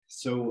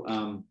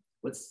So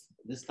what's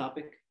this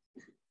topic?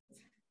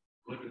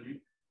 Live in me.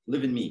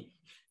 Live in me.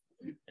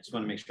 I just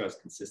want to make sure I was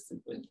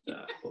consistent with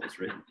what was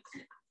written.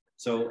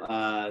 So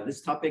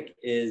this topic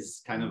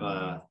is kind of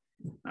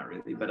not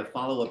really, but a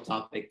follow-up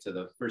topic to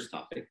the first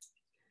topic.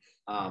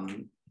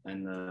 And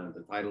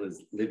the title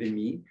is Live in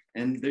Me.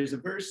 And there's a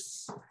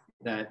verse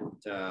that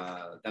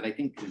I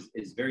think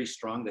is very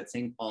strong that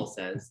St. Paul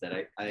says that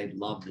I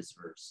love this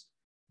verse.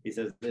 He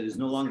says, "It is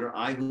no longer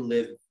I who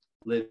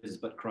lives,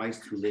 but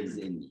Christ who lives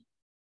in me,"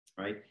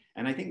 right?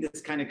 And I think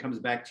this kind of comes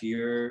back to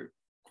your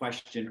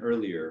question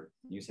earlier.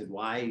 You said,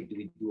 why do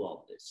we do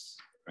all this,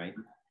 right?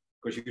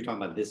 Of course, you're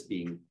talking about this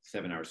being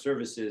 7-hour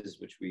services,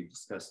 which we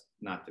discussed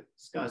not to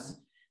discuss.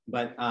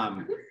 But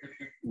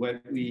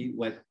what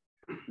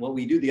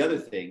we do, the other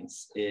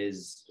things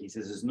is, he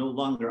says, it's no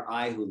longer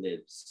I who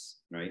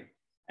lives, right?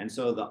 And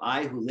so the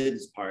I who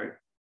lives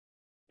part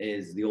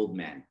is the old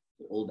man,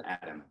 the old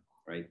Adam,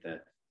 right?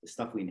 The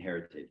stuff we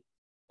inherited.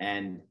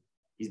 And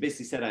he's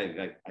basically said,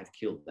 I've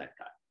killed that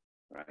guy,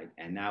 right?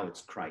 And now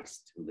it's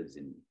Christ who lives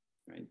in me,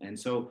 right? And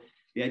so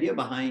the idea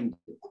behind,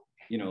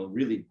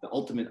 really the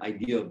ultimate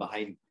idea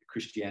behind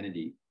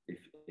Christianity, if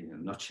in a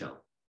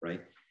nutshell,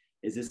 right,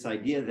 is this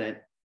idea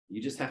that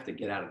you just have to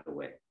get out of the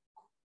way,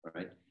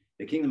 right?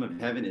 The kingdom of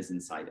heaven is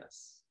inside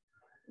us.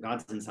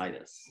 God's inside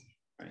us,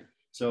 right?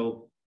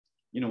 So,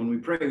 when we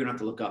pray, we don't have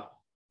to look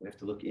up. We have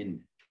to look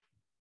in.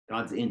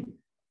 God's in,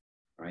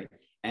 right?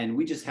 And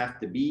we just have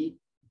to be,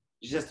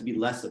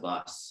 less of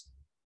us,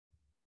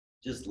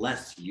 just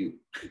less you.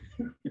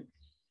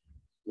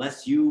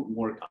 Less you,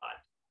 more God.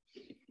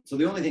 So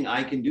the only thing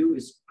I can do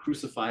is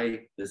crucify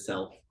the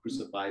self,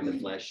 crucify the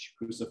flesh,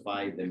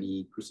 crucify the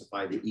me,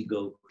 crucify the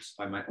ego,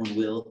 crucify my own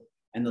will.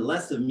 And the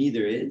less of me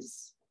there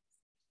is,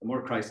 the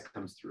more Christ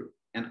comes through.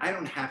 And I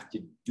don't have to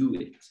do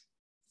it,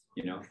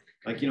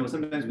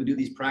 sometimes we do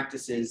these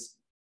practices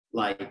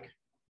like,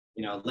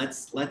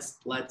 let's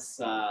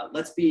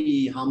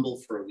be humble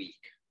for a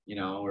week,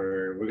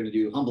 or we're going to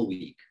do humble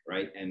week,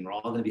 right? And we're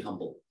all going to be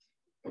humble.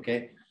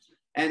 Okay.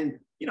 And,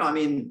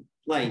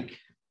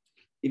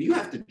 if you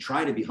have to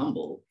try to be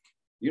humble,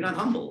 you're not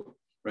humble,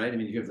 right? If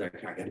you have I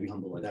got to be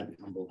humble, I got to be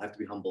humble, I have to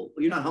be humble.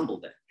 Well, you're not humble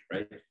then,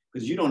 right?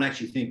 Because you don't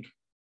actually think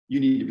you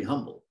need to be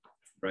humble,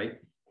 right?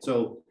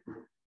 So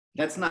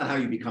that's not how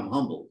you become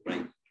humble,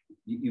 right?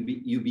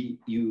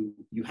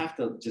 You have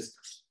to just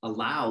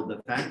allow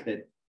the fact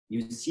that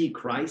you see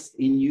Christ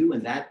in you,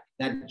 and that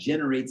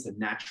generates a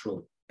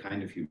natural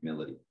kind of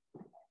humility,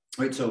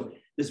 right? So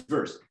this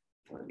verse,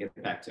 I'll get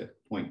back to the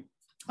point.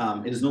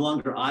 It is no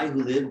longer I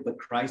who live, but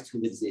Christ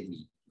who lives in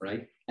me,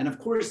 right? And of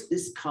course,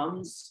 this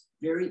comes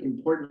very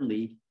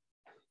importantly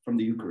from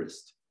the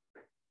Eucharist.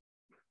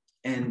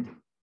 And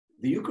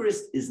the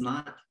Eucharist is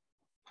not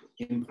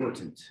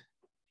important.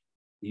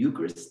 The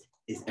Eucharist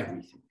is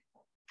everything.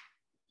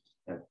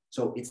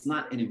 So it's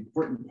not an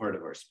important part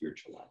of our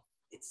spiritual life.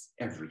 It's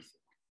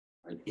everything,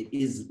 right? It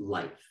is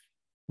life,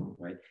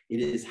 right?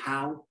 It is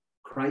how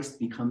Christ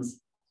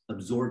becomes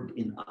absorbed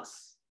in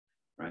us,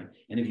 right?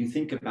 And if you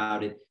think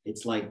about it,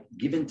 it's like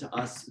given to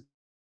us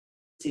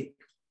a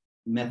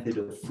method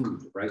of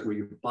food, right? Where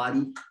your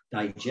body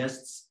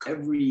digests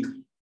every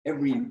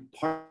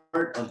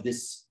part of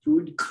this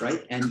food,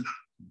 right? And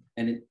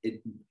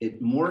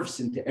it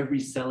morphs into every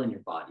cell in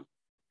your body,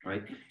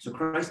 right? So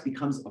Christ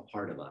becomes a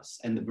part of us.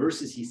 And the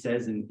verses he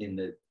says in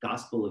the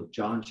Gospel of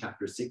John,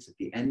 chapter 6 at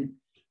the end,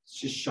 it's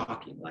just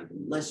shocking. Like,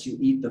 unless you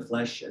eat the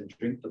flesh and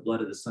drink the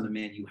blood of the Son of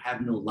Man, you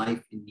have no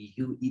life in me.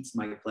 Who eats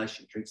my flesh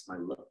and drinks my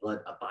blood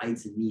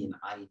abides in me and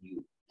I in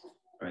you,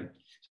 right?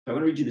 So I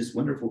want to read you this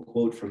wonderful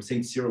quote from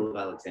St. Cyril of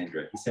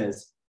Alexandria. He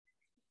says,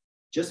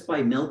 "Just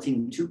by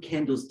melting 2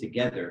 candles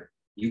together,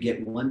 you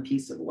get 1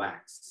 piece of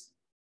wax.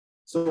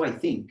 So I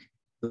think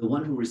the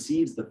one who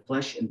receives the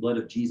flesh and blood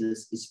of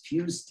Jesus is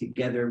fused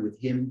together with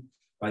him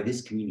by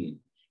this communion,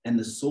 and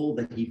the soul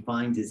that he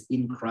finds is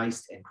in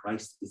Christ and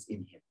Christ is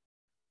in him."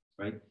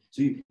 Right?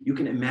 So you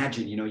can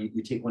imagine,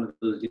 you take one of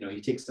those,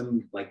 you take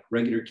some like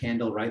regular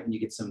candle, right? And you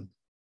get some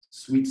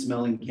sweet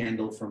smelling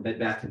candle from Bed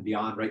Bath &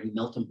 Beyond, right? You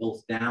melt them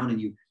both down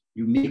and you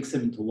mix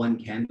them into 1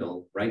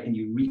 candle, right? And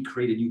you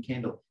recreate a new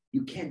candle.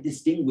 You can't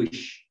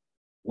distinguish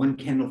one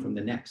candle from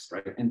the next,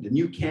 right? And the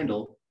new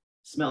candle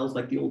smells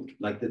like the old,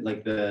 like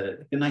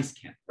the nice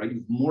candle, right?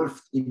 You've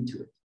morphed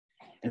into it.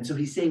 And so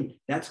he's saying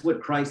that's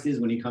what Christ is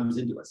when he comes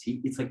into us.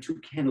 It's like 2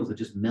 candles that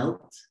just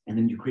melt, and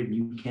then you create a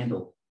new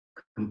candle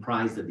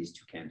comprised of these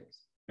 2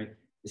 candles, right?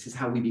 This is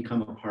how we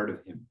become a part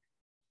of him.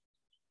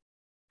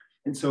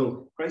 And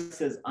so Christ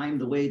says, "I am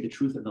the way, the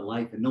truth, and the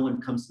life, and no one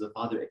comes to the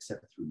Father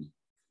except through me."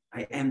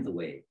 I am the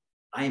way.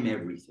 I am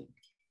everything,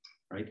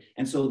 right?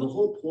 And so the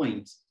whole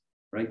point,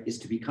 right, is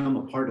to become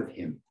a part of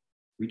him.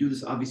 We do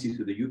this obviously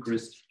through the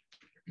Eucharist.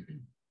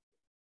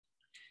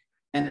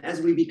 And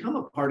as we become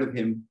a part of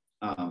him,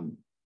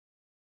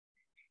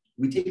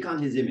 we take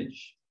on his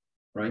image,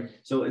 right?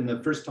 So in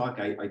the first talk,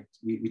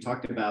 we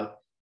talked about,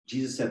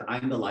 Jesus said,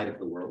 "I'm the light of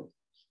the world."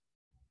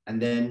 And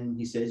then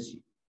he says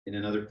in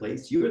another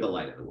place, "You are the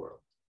light of the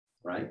world,"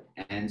 right?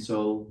 And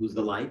so who's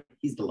the light?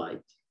 He's the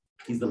light.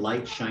 He's the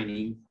light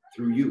shining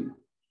through you.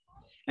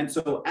 And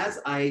so as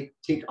I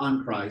take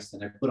on Christ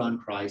and I put on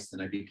Christ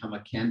and I become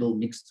a candle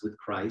mixed with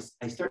Christ,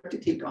 I start to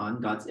take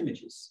on God's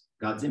images,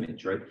 God's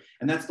image, right?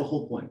 And that's the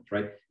whole point,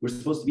 right? We're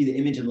supposed to be the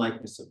image and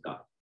likeness of God.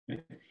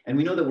 Right? And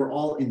we know that we're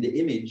all in the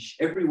image.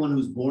 Everyone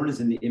who's born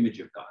is in the image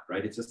of God,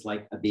 right? It's just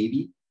like a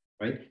baby,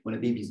 right? When a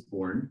baby's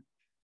born,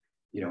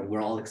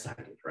 we're all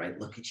excited, right?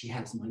 Look at, she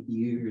has my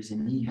ears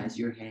and he has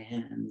your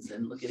hands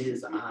and look at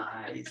his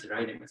eyes,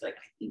 right? And it's like,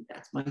 I think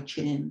that's my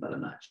chin, but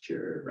I'm not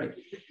sure, right?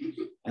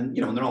 And,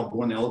 when they're all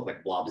born, they all look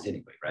like blobs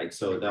anyway, right?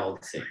 So they're all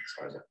the same as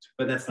far as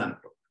but that's not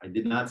appropriate. I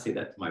did not say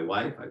that to my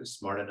wife. I was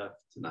smart enough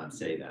to not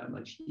say that. I'm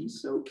like,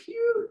 she's so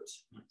cute.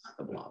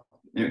 A blob.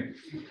 Anyway,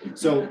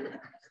 so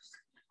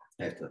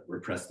I have to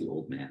repress the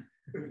old man.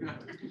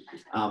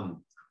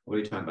 What are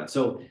you talking about?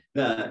 So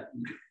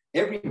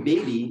every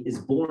baby is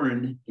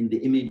born in the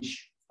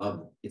image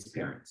of its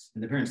parents,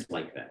 and the parents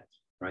like that,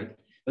 right?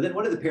 But then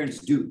what do the parents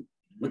do?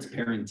 What's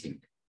parenting?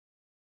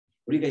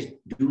 What are you guys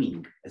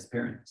doing as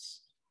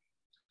parents?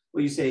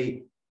 Well, you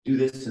say, do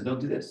this and don't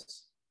do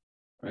this,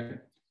 right?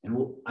 And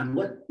on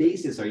what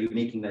basis are you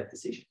making that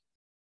decision?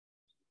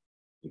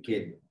 The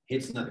kid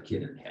hits another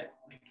kid in the head.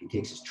 Like he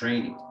takes his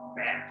training,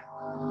 bam.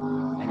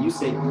 And you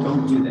say,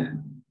 don't do that.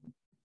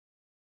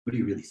 What are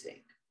you really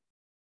saying?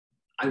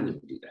 I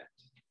wouldn't do that.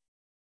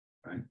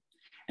 Right?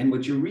 And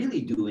what you're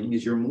really doing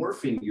is you're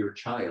morphing your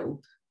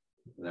child,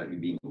 without you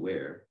being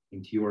aware,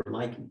 into your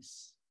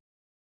likeness.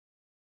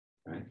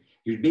 Right?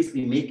 You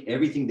basically make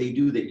everything they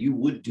do that you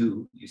would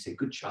do, you say,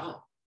 good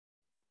job.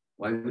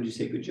 Why would you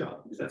say good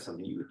job? Because that's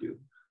something you would do.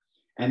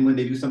 And when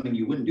they do something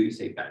you wouldn't do, you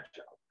say bad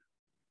job.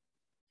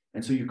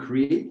 And so you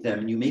create them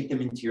and you make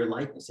them into your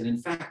likeness. And in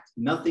fact,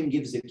 nothing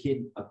gives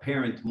a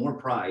parent more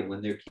pride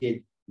when their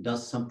kid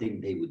does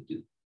something they would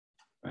do,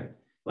 right?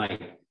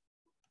 Like,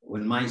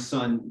 when my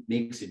son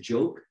makes a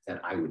joke that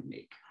I would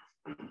make,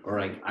 or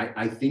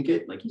I think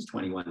it, like he's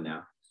 21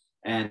 now,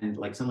 and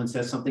like someone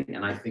says something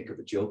and I think of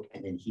a joke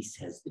and then he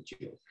says the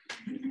joke.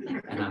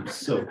 And I'm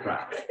so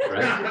proud,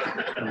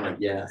 right? I'm like,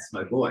 yes,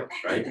 my boy,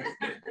 right?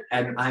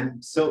 And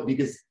I'm so,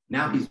 because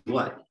now he's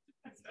what?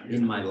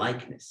 In my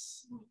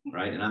likeness,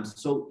 right? And I'm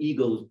so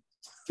ego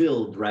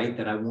filled, right?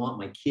 That I want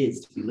my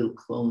kids to be little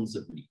clones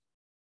of me,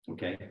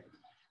 okay?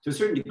 To a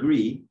certain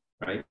degree,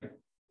 right?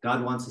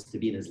 God wants us to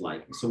be in his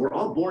likeness. So we're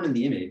all born in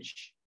the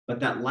image, but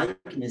that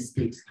likeness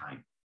takes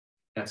time.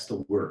 That's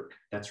the work.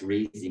 That's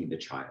raising the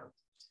child.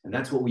 And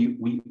that's what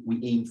we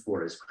aim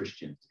for as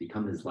Christians, to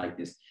become his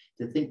likeness,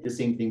 to think the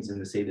same things and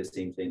to say the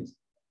same things.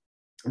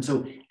 And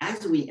so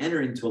as we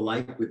enter into a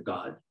life with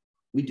God,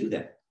 we do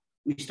that.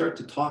 We start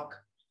to talk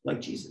like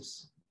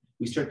Jesus.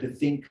 We start to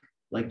think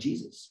like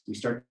Jesus. We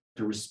start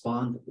to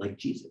respond like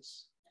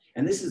Jesus.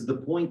 And this is the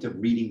point of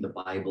reading the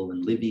Bible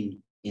and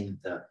living in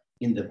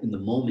the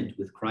moment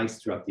with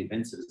Christ throughout the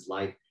events of his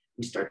life.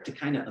 We start to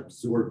kind of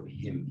absorb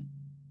him,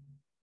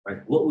 right?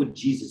 What would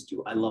Jesus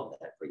do? I love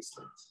that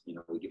bracelet.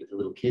 We give it to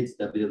little kids,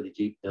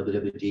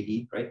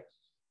 WWJD, right?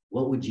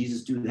 What would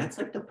Jesus do? That's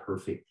like the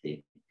perfect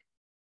thing,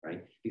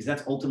 right? Because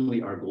that's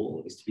ultimately our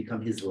goal, is to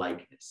become his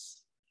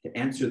likeness, to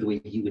answer the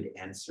way he would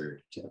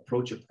answer, to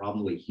approach a problem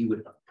the way he would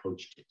have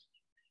approached it,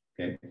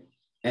 okay?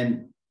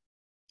 And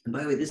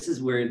by the way, this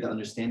is where the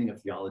understanding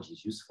of theology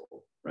is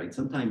useful, right?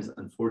 Sometimes,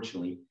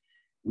 unfortunately,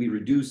 we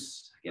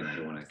reduce, again, I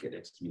don't want to get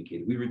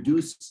excommunicated, we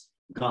reduce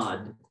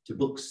God to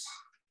books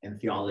and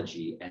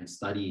theology and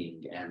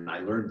studying, and I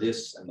learned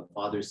this and the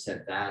father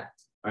said that.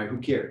 All right, who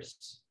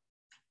cares?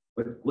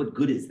 But what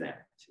good is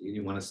that?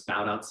 You want to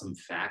spout out some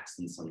facts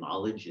and some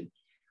knowledge, and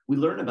we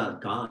learn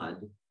about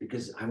God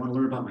because I want to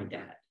learn about my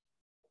dad,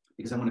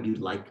 because I want to be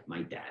like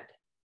my dad.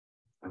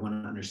 I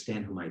want to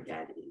understand who my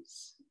dad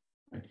is,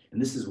 right?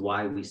 And this is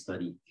why we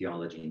study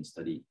theology and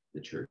study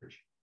the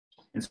church.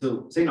 And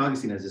so St.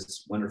 Augustine has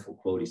this wonderful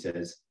quote. He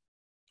says,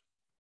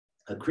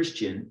 a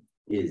Christian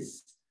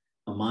is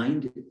a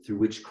mind through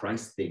which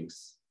Christ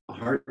thinks, a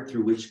heart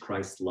through which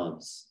Christ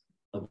loves,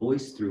 a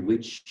voice through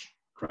which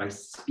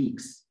Christ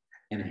speaks,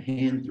 and a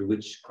hand through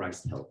which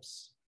Christ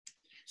helps.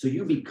 So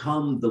you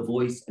become the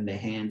voice and the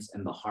hands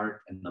and the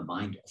heart and the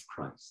mind of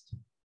Christ,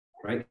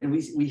 right? And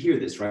we hear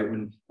this, right?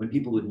 When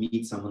people would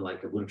meet someone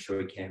like Abuna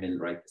Shoy Kamil,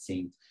 right, the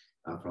saint,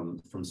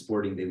 from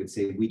Sporting, they would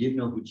say, we didn't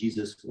know who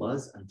Jesus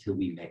was until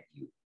we met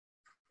you.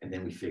 And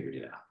then we figured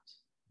it out,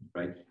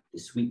 right? The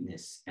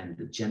sweetness and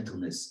the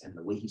gentleness and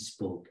the way he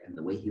spoke and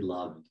the way he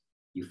loved,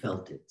 you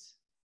felt it,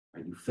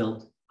 right? You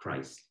felt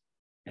Christ,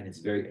 and it's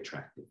very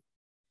attractive.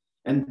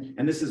 And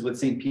this is what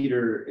St.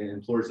 Peter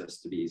implores us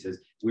to be. He says,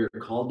 we're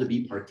called to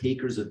be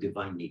partakers of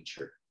divine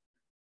nature,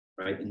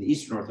 right? In the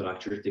Eastern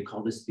Orthodox Church, they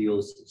call this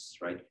theosis,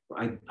 right?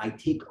 I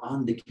take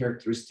on the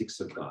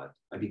characteristics of God.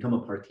 I become a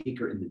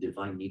partaker in the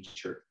divine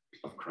nature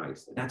of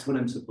Christ. That's what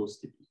I'm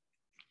supposed to be,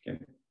 okay?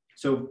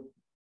 So,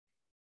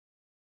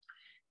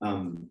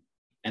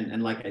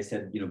 and like I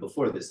said,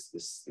 before,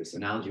 this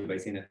analogy by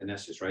St.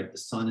 Athanasius, right? The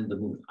sun and the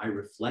moon, I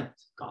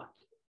reflect God,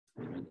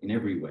 right, in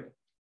every way.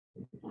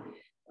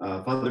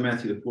 Father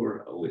Matthew the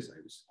Poor, I always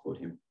quote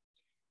him.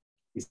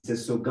 He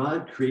says, so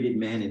God created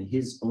man in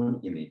his own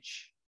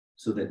image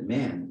so that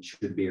man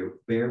should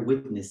bear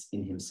witness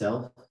in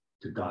himself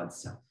to God's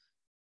self.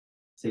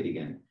 Say it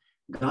again.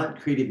 God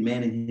created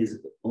man in his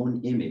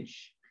own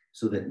image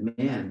so that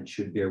man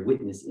should bear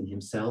witness in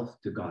himself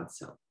to God's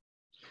self.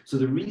 So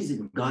the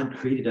reason God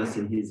created us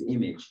in his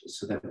image is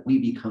so that we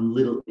become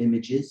little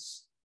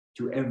images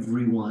to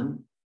everyone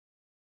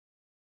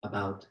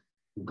about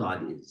who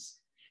God is.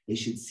 They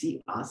should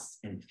see us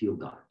and feel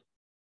God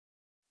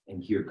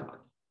and hear God.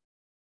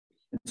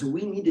 And so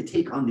we need to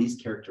take on these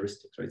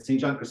characteristics, right?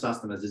 St. John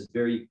Chrysostom has this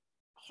very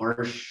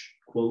harsh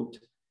quote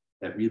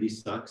that really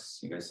sucks.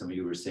 You guys, some of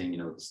you were saying,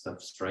 this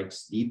stuff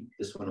strikes deep.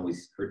 This one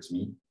always hurts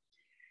me.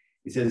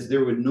 He says,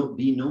 there would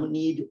be no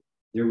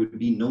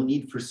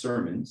need for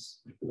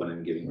sermons, what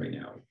I'm giving right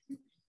now,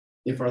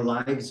 if our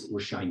lives were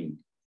shining.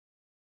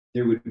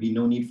 There would be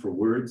no need for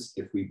words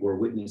if we bore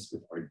witness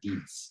with our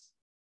deeds.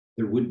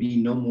 There would be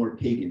no more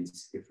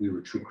pagans if we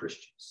were true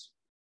Christians.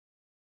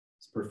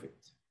 It's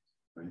perfect,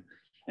 right?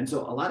 And so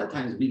a lot of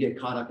times we get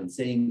caught up in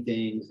saying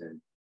things and,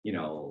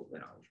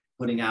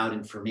 putting out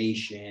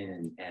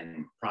information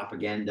and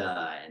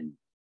propaganda, and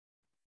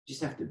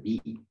just have to be,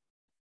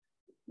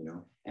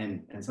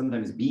 and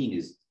sometimes being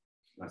is,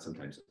 not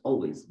sometimes,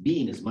 always,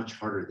 being is much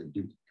harder than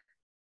doing,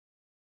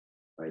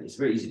 right? It's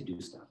very easy to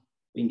do stuff.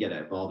 We can get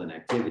involved in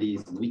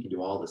activities and we can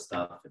do all the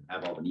stuff and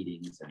have all the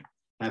meetings and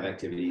have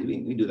activities.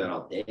 We do that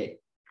all day,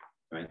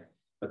 right?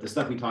 But the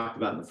stuff we talked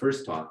about in the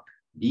first talk,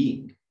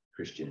 being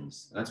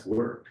Christians, that's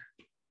work,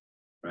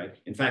 right?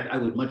 In fact, I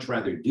would much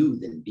rather do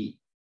than be.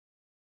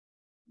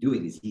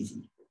 Doing is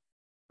easy,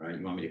 right?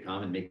 You want me to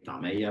come and make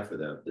tameya for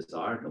the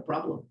bazaar? No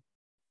problem.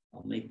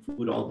 I'll make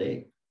food all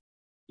day.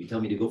 You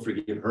tell me to go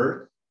forgive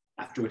her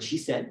after what she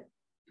said?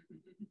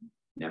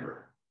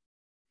 Never,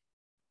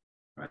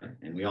 right?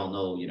 And we all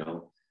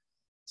know,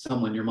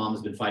 someone your mom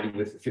has been fighting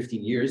with for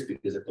 15 years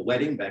because at the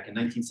wedding back in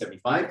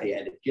 1975, they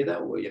added Kida,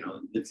 where,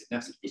 lives in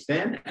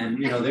Afghanistan,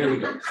 and, there we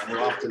go. And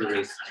we're off to the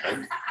races,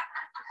 right?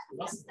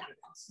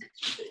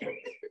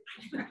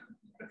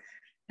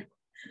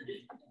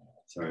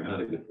 Sorry, I'm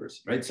not a good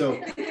person, right? So,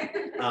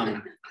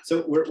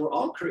 we're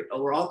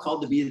all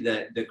called to be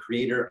the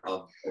creator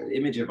of the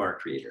image of our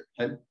creator.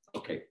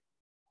 Okay.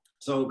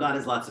 So God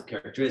has lots of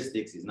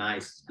characteristics. He's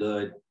nice,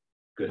 good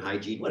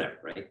hygiene, whatever,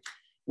 right?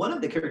 One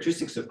of the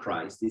characteristics of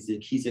Christ is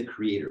that he's a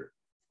creator.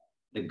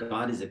 That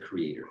God is a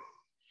creator.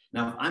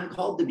 Now, if I'm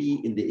called to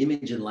be in the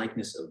image and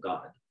likeness of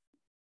God,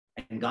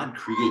 and God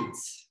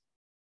creates,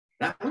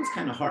 that one's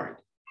kind of hard,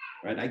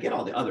 right? I get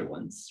all the other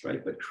ones,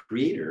 right? But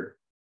creator,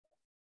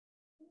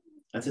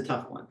 that's a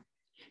tough one.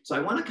 So I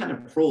want to kind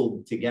of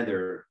probe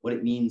together what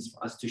it means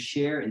for us to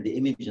share in the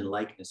image and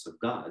likeness of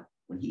God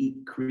when he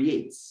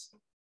creates.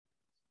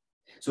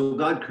 So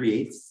God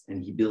creates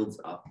and he builds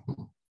up,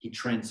 he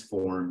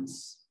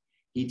transforms,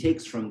 he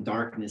takes from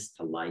darkness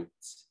to light,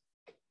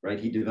 right?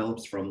 He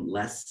develops from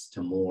less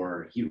to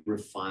more, he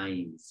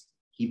refines,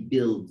 he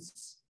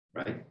builds,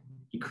 right?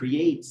 He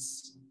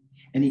creates,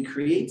 and he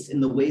creates in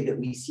the way that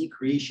we see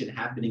creation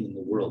happening in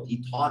the world.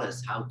 He taught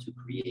us how to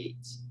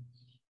create.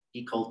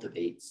 He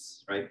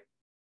cultivates, right?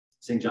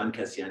 St. John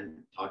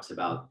Cassian talks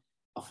about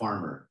a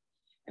farmer,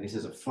 and he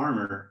says a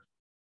farmer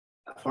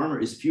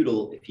is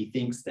futile if he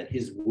thinks that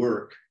his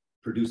work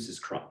produces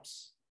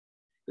crops,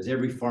 because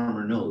every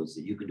farmer knows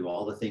that you can do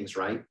all the things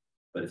right,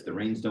 but if the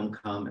rains don't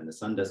come and the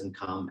sun doesn't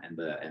come and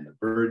the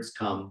birds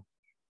come,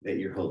 that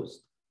you're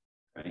hosed,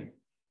 right?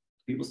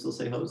 People still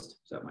say hosed?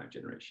 Is that my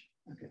generation?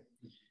 Okay,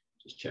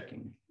 just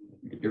checking.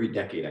 Every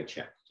decade I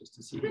check just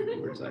to see the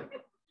words I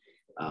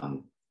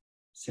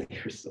say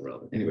are still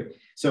relevant. Anyway,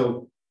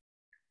 so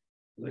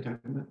what was I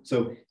talking about?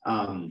 So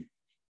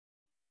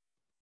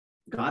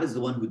God is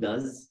the one who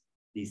does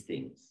these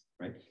things,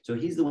 right? So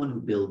he's the one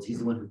who builds, he's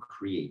the one who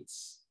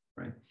creates,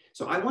 right?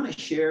 So I want to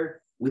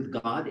share with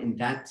God in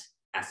that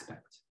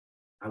aspect.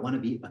 I want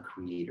to be a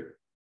creator.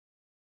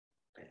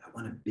 Right? I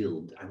want to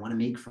build. I want to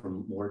make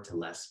from more to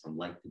less, from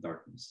light to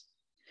darkness.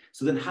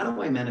 So then how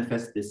do I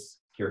manifest this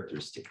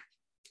characteristic,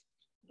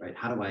 right?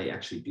 How do I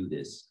actually do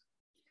this?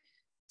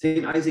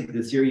 St. Isaac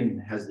the Syrian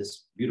has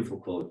this beautiful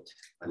quote.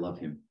 I love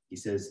him. He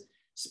says,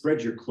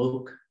 spread your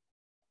cloak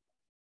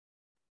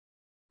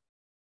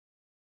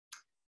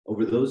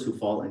over those who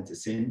fall into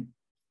sin,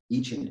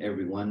 each and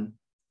every one,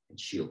 and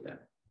shield them.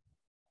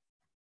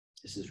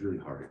 This is really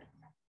hard.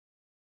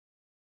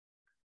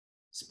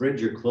 Spread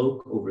your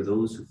cloak over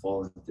those who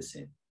fall into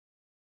sin.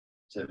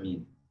 What does that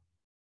mean?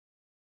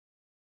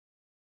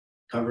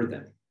 Cover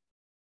them.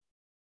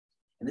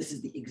 And this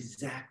is the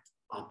exact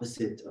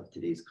opposite of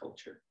today's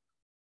culture.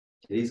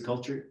 Today's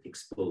culture,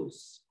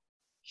 expose,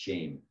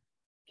 shame,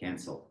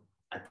 cancel,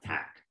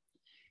 attack.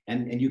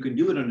 And you can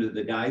do it under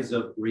the guise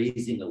of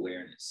raising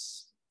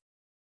awareness.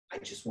 I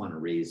just want to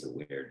raise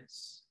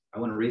awareness. I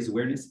want to raise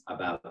awareness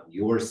about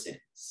your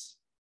sins.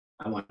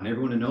 I want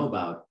everyone to know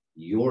about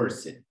your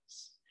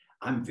sins.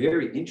 I'm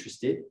very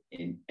interested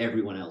in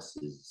everyone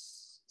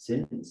else's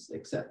sins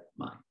except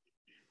mine.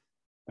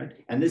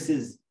 Right? And this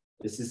is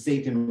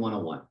Satan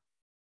 101,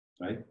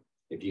 right?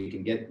 If you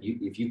can get you,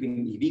 if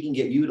he can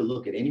get you to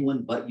look at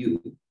anyone but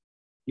you,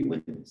 he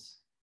wins.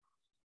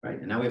 Right?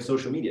 And now we have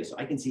social media, so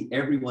I can see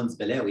everyone's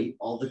belawi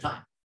all the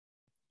time.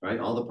 Right?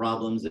 All the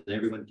problems, and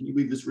everyone, can you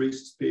believe this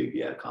racist pig?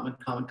 Yeah, comment.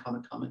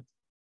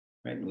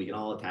 Right? And we can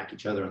all attack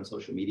each other on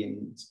social media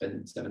and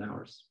spend 7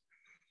 hours.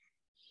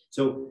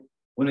 So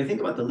when I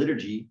think about the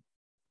liturgy,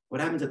 what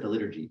happens at the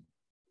liturgy?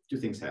 2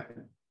 things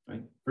happen,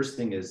 right? First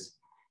thing is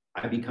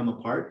I become a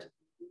part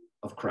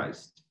of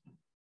Christ,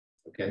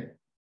 okay?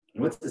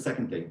 And what's the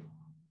second thing?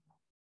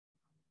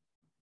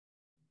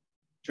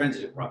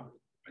 Transitive property,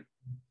 right?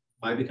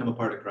 If I become a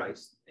part of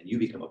Christ and you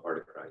become a part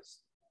of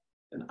Christ,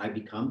 then I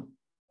become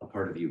a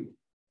part of you.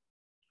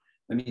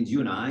 That means you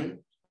and I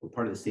were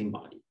part of the same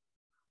body.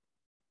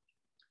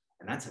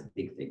 And that's a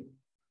big thing,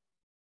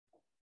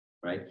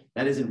 right?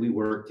 That isn't we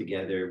work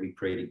together, we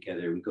pray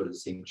together, we go to the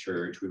same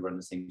church, we run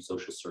the same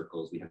social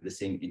circles, we have the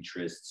same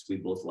interests, we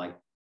both like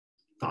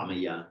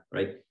Tamiya,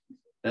 right?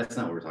 That's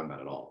not what we're talking about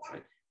at all,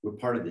 right? We're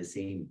part of the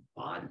same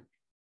body,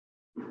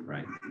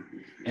 right?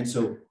 And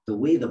so the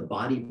way the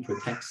body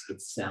protects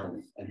itself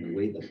and the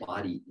way the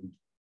body,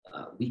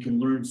 we can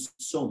learn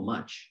so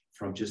much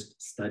from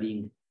just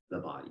studying the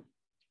body,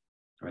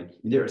 right?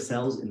 And there are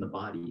cells in the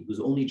body whose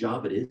only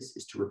job it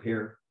is to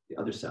repair the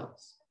other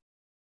cells.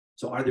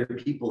 So are there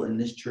people in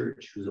this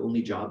church whose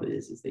only job it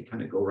is they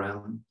kind of go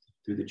around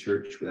through the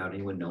church without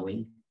anyone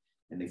knowing,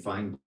 and they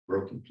find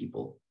broken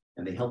people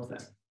and they help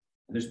them?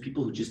 And there's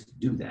people who just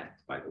do that,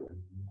 by the way,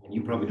 and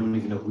you probably don't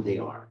even know who they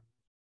are,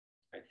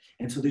 right?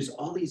 And so there's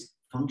all these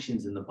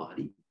functions in the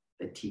body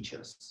that teach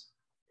us.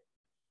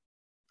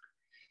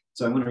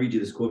 So I want to read you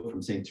this quote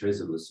from Saint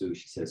Teresa of Lisieux.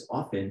 She says,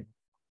 often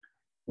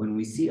when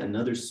we see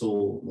another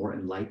soul more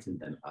enlightened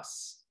than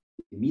us,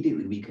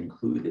 immediately we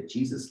conclude that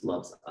Jesus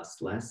loves us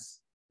less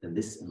than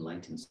this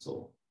enlightened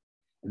soul,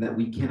 and that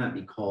we cannot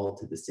be called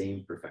to the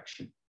same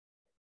perfection.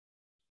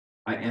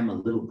 I am a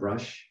little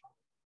brush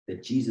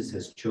that Jesus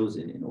has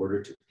chosen in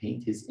order to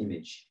paint his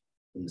image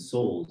in the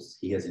souls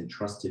he has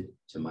entrusted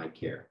to my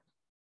care.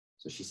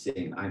 So she's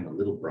saying, I'm a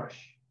little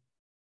brush.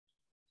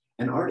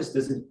 An artist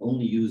doesn't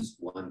only use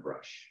one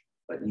brush,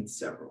 but needs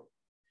several.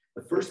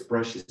 The first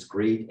brush is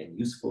great and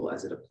useful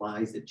as it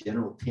applies the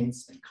general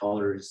tints and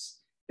colors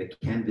that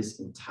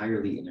canvas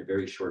entirely in a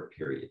very short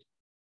period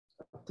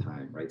of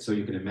time, right? So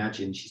you can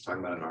imagine she's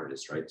talking about an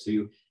artist, right? So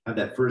you have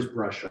that first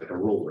brush like a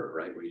roller,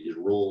 right? Where you just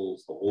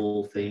rolls the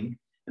whole thing.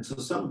 And so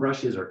some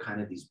brushes are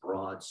kind of these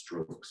broad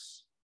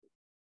strokes.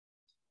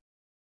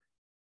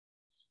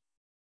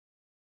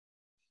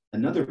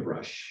 Another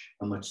brush,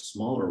 a much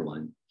smaller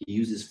one, he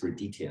uses for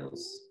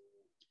details.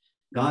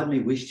 God may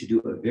wish to do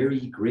a very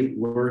great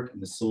work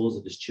in the souls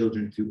of his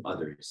children through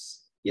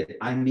others, yet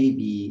I may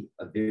be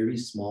a very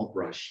small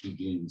brush he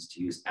deems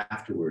to use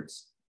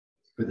afterwards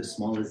for the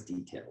smallest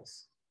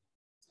details.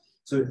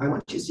 So I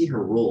want you to see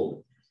her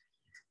role.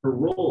 Her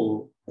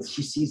role, as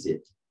she sees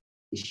it,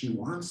 is she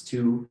wants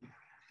to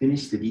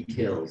finish the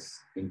details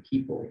in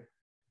people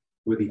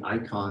who are the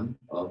icon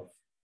of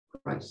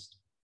Christ.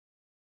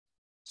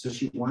 So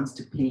she wants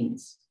to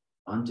paint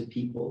onto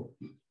people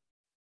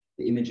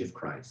the image of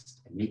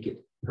Christ and make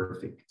it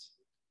perfect.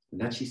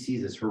 And that she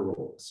sees as her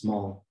role, a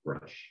small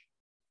brush.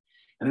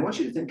 And I want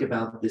you to think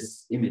about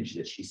this image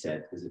that she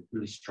said, because it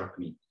really struck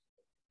me.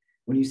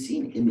 When you see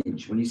an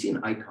image, when you see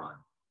an icon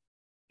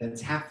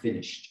that's half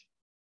finished,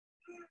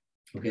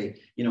 okay,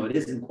 you know, it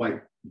isn't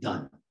quite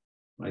done,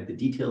 right? The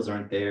details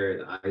aren't there,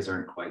 the eyes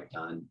aren't quite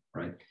done,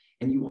 right?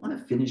 And you want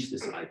to finish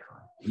this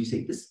icon. And you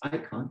say, this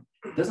icon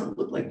doesn't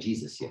look like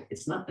Jesus yet.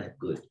 It's not that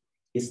good.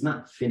 It's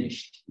not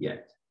finished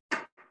yet.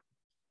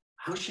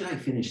 How should I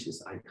finish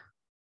this icon?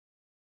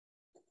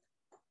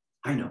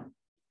 I know.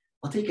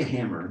 I'll take a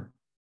hammer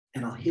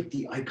and I'll hit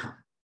the icon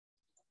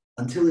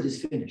until it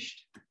is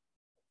finished.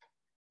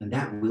 And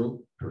that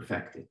will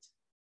perfect it.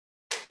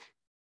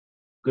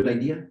 Good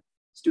idea?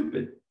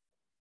 Stupid.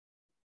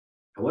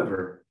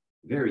 However,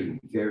 very,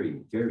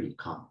 very, very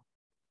common.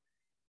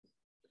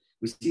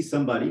 We see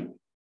somebody,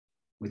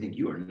 we think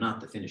you are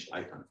not the finished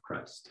icon of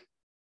Christ.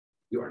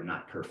 You are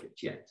not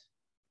perfect yet.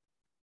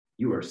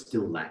 You are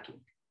still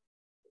lacking.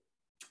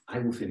 I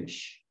will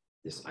finish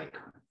this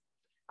icon.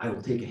 I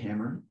will take a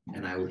hammer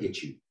and I will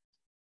hit you.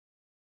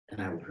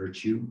 And I will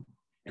hurt you.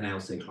 And I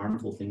will say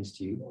harmful things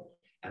to you.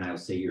 And I will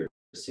say you're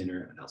a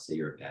sinner. And I'll say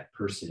you're a bad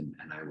person.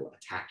 And I will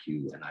attack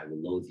you. And I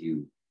will loathe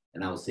you.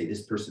 And I will say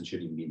this person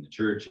shouldn't even be in the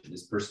church. And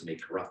this person may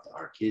corrupt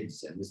our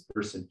kids. And this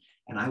person.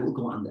 And I will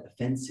go on the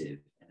offensive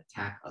and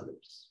attack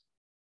others.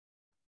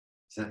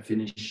 Does that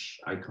finish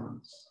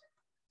icons?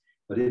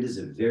 But it is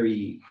a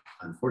very,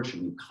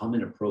 unfortunately,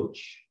 common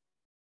approach.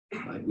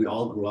 Right? We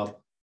all grew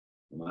up,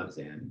 we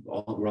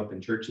all grew up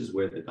in churches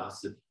where the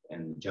gossip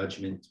and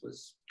judgment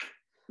was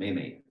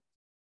meh,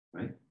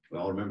 right? We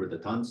all remember the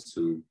tons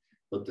who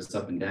looked us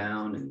up and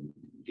down and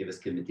gave us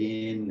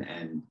kimitin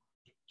and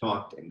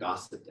talked and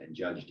gossiped and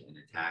judged and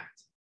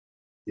attacked.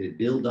 Did it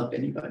build up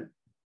anybody?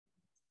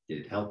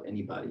 Did it help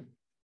anybody?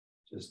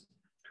 Just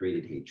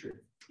created hatred.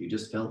 You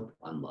just felt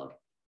unloved,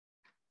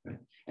 right?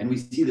 And we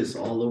see this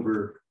all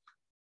over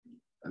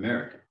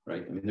America,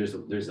 right? I mean, there's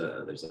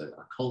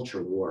a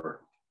culture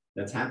war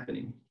that's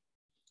happening.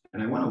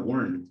 And I want to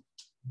warn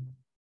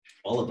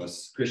all of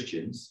us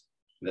Christians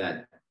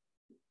that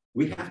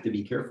we have to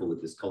be careful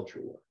with this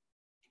culture war,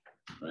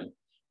 right?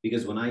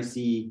 Because when I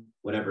see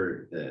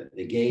whatever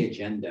the gay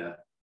agenda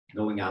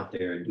going out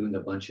there and doing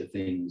a bunch of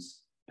things,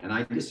 and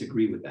I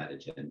disagree with that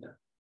agenda,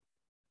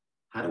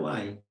 how do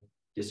I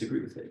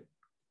disagree with it?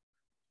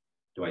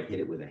 Do I hit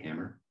it with a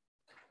hammer?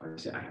 Or I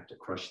say, I have to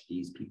crush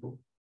these people?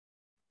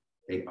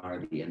 They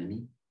are the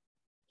enemy.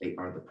 They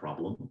are the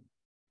problem.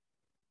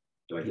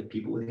 Do I hit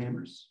people with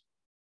hammers?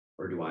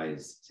 Or do I,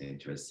 as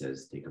St. Therese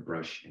says, take a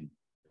brush and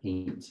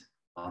paint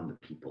on the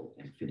people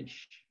and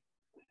finish?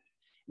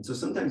 And so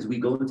sometimes we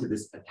go into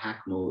this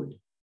attack mode,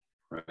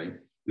 right?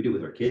 We do it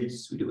with our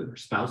kids, we do it with our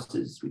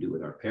spouses, we do it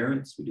with our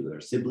parents, we do it with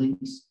our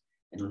siblings.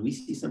 And when we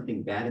see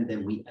something bad in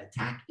them, we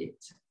attack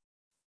it.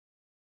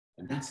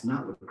 And that's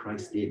not what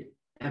Christ did,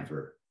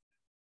 ever.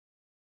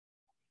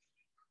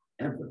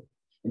 Ever.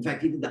 In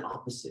fact, he did the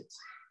opposite,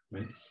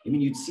 right? I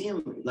mean, you'd see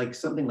him like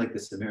something like the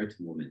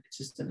Samaritan woman. It's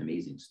just an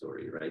amazing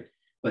story, right?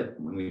 But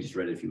when we just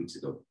read it a few weeks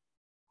ago,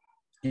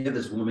 you have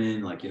this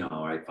woman, like,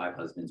 all right, 5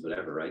 husbands,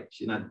 whatever, right?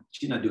 She's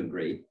not doing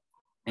great.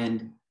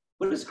 And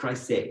what does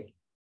Christ say?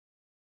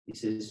 He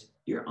says,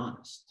 you're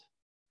honest.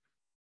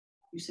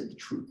 You said the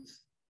truth.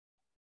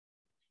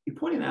 He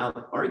pointed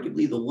out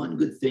arguably the one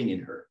good thing in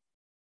her.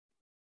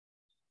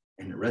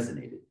 And it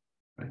resonated,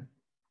 right?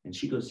 And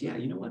she goes, yeah,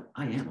 you know what?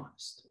 I am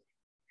honest.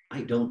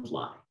 I don't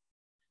lie.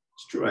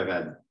 It's true, I've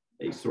had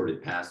a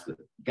sordid past with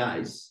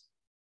guys,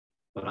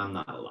 but I'm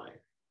not a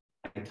liar.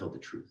 I tell the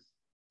truth.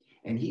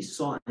 And he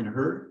saw in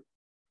her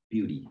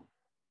beauty,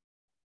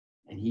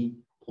 and he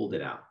pulled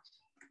it out,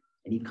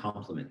 and he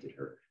complimented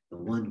her, the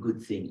one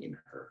good thing in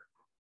her.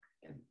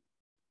 And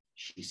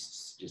she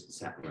just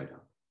sat right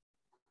up.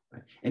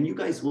 Right? And you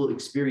guys will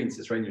experience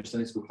this, right, in your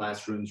Sunday school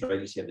classrooms, right?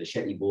 You see have the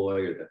shetty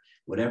boy or the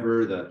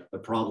whatever, the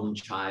problem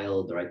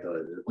child, right?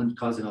 The one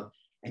causing up.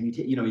 And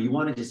you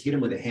want to just hit him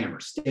with a hammer.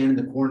 Stand in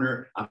the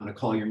corner. I'm going to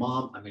call your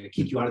mom. I'm going to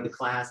kick you out of the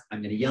class.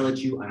 I'm going to yell at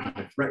you. I'm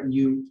going to threaten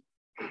you.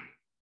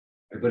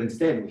 But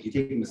instead, if you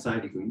take him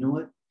aside, you go, you know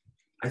what?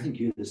 I think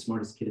you're the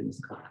smartest kid in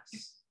this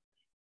class.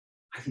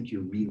 I think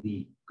you're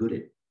really good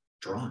at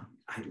drawing.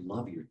 I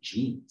love your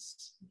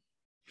genes.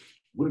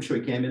 William Troy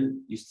Campbell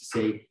used to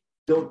say,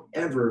 don't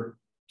ever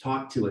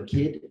talk to a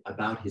kid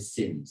about his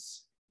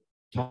sins.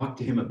 Talk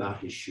to him about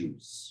his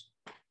shoes.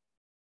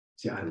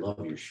 Say, I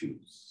love your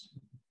shoes.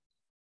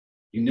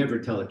 You never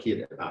tell a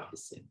kid about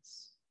his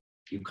sins.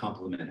 You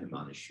compliment him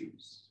on his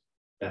shoes.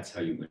 That's how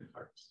you win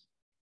hearts,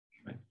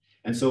 right?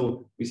 And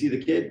so we see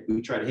the kid,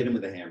 we try to hit him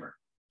with a hammer,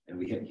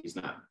 and he's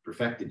not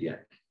perfected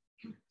yet,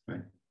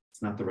 right?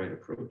 It's not the right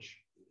approach.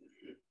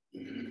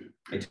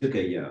 I took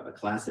a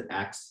class at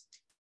Axe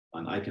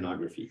on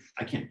iconography.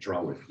 I can't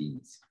draw with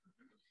beads,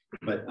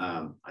 but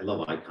I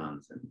love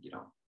icons and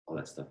all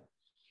that stuff.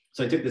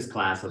 So I took this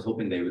class. I was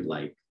hoping they would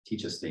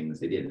teach us things.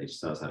 They didn't. They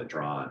just taught us how to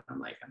draw. And I'm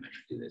like, I'm not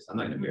going to do this. I'm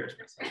not going to embarrass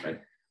myself, right?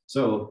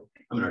 So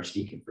I'm an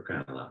archdeacon, for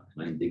crying out loud.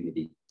 My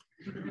indignity.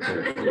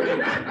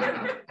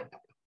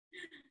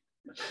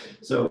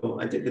 So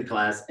I took the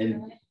class,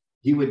 and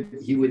he would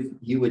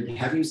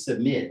have you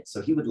submit.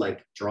 So he would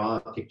draw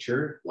a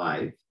picture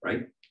live,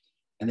 right?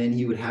 And then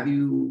he would have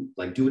you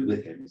do it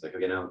with him. He's like,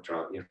 okay, now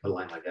draw, put a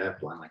line like that,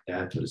 put a line like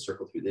that, put a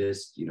circle through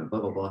this, blah,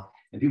 blah, blah.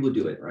 And people would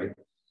do it, right?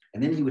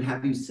 And then he would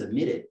have you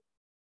submit it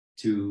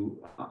to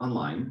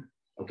online,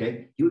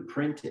 okay? He would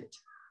print it,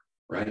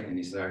 right? And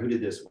he said, all right, who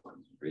did this one?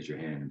 Raise your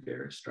hand,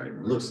 embarrassed, right?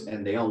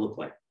 And they all look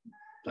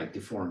like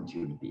deformed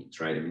human beings,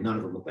 right? I mean, none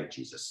of them look like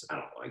Jesus. I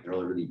don't know, they're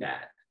all really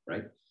bad,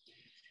 right?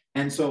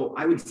 And so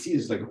I would see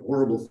this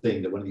horrible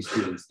thing that one of these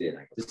students did.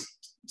 This is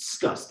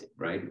disgusting,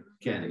 right?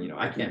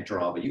 I can't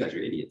draw, but you guys are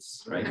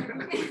idiots, right?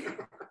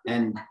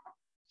 And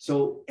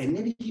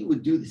then he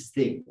would do this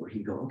thing where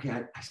he'd go, okay,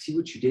 I see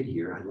what you did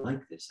here. I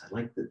like this. I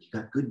like that you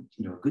got good,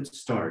 a good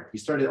start. He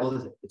started all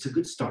this. It's a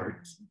good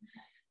start,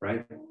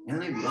 right?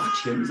 And I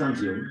watch him. He's on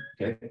Zoom,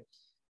 okay?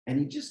 And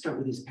he'd just start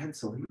with his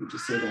pencil. He would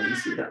just say, well, you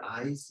see the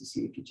eyes? You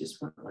see if you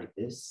just went like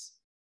this?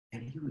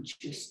 And he would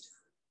just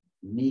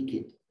make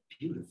it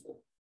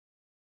beautiful.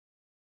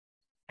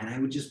 And I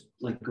would just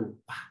go,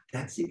 wow,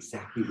 that's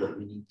exactly what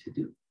we need to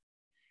do.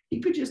 He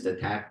could just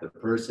attack the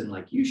person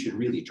you should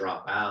really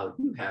drop out.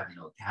 You have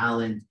no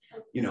talent.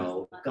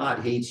 God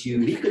hates you.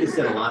 He could have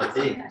said a lot of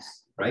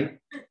things, right?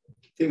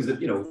 Things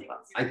that,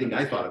 I think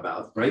I thought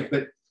about, right?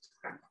 But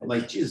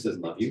Jesus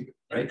doesn't love you,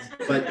 right?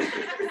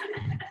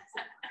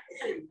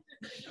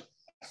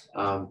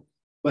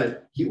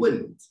 But he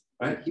wouldn't,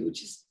 right? He would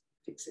just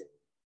fix it.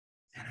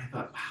 And I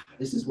thought, wow,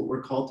 this is what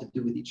we're called to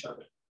do with each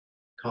other.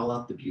 Call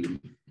out the beauty,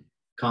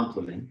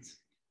 compliment,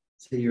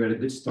 say you're at a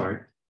good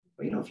start.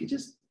 But if you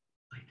just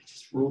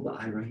roll the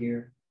eye right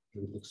here, it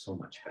would look so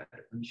much better.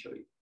 Let me show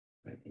you,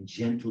 right? And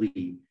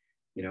gently,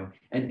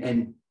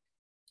 and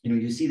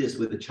you see this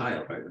with a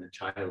child, right? When a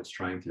child is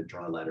trying to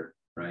draw a letter,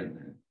 right?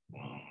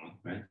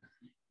 Right?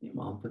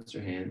 Mom puts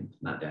her hand,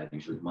 not dad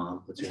usually,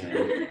 mom puts her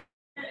hand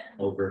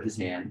over his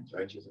hand,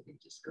 right? She's like,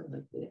 just go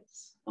like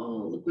this.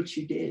 Oh, look what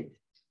you did,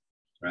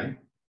 right?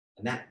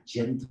 And that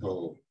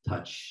gentle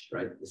touch,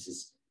 right? This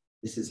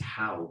is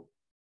how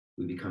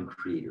we become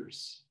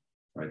creators,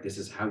 right? This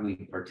is how we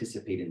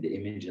participate in the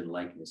image and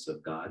likeness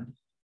of God,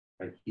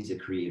 right? He's a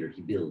creator.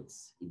 He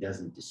builds. He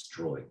doesn't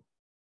destroy,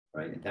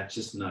 right? And that's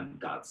just not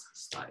God's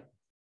style,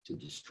 to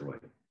destroy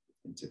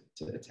and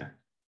to attack.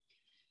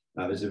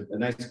 There's a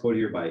nice quote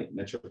here by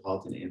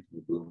Metropolitan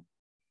Anthony Bloom.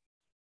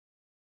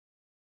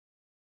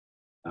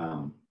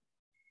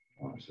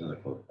 There's another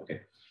quote.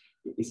 Okay.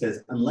 He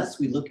says, unless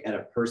we look at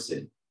a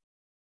person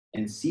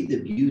and see the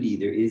beauty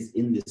there is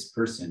in this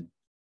person,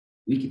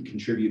 we can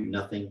contribute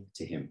nothing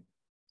to him.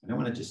 And I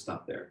want to just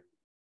stop there.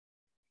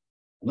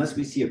 Unless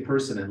we see a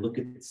person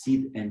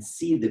and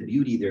see the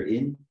beauty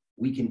therein,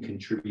 we can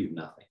contribute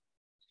nothing.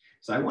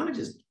 So I want to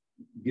just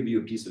give you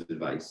a piece of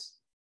advice.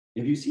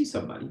 If you see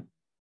somebody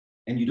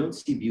and you don't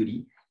see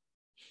beauty,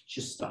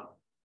 just stop.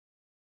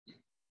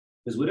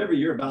 Because whatever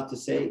you're about to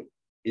say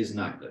is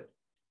not good.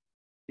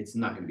 It's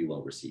not going to be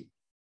well received.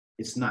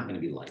 It's not going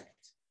to be liked.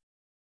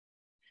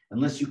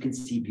 Unless you can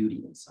see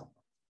beauty in someone.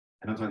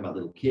 And I'm talking about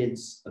little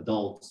kids,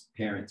 adults,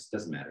 parents,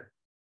 doesn't matter,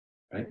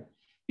 right?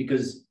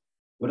 Because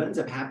what ends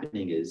up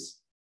happening is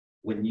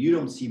when you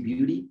don't see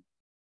beauty,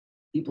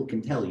 people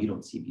can tell you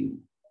don't see beauty,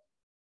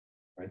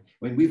 right?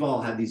 When we've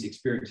all had these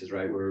experiences,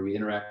 right, where we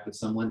interact with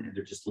someone and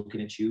they're just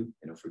looking at you,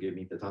 forgive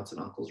me, the aunts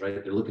and uncles,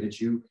 right? They're looking at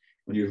you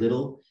when you're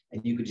little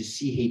and you could just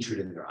see hatred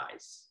in their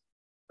eyes,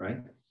 right?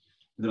 And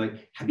they're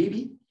like,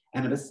 Habibi,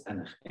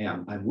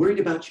 I'm worried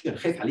about you, and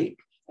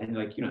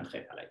you're like, you're not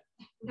khayf alayk.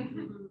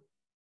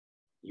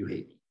 You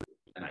hate me,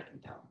 and I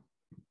can tell,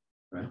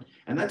 right?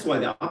 And that's why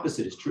the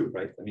opposite is true,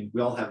 right? I mean,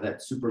 we all have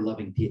that super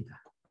loving tita,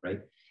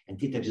 right? And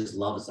tita just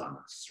loves on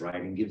us, right?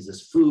 And gives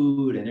us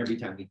food, and every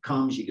time we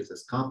come, she gives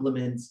us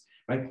compliments,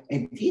 right?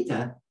 And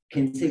tita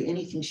can say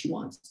anything she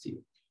wants to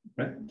you,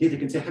 right? Tita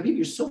can say, Habib,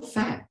 you're so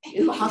fat,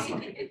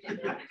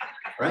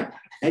 right?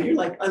 And you're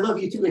like, I love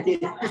you too,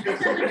 tita.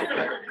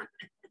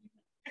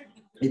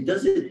 It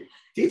doesn't,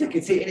 tita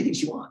can say anything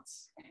she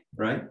wants,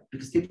 right?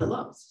 Because tita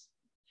loves.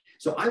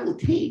 So I will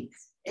take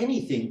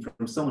anything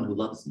from someone who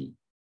loves me,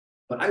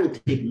 but I will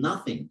take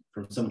nothing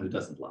from someone who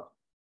doesn't love.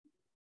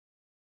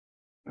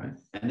 Right?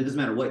 And it doesn't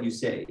matter what you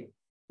say.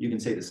 You can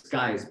say the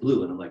sky is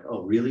blue, and I'm like,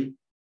 oh, really?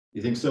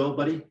 You think so,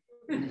 buddy?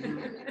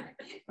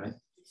 Right?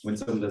 When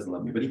someone doesn't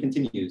love me. But he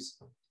continues,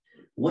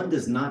 one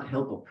does not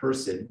help a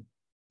person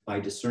by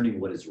discerning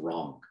what is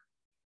wrong,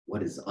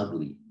 what is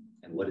ugly,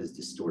 and what is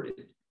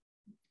distorted.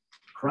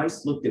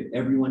 Christ looked at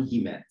everyone he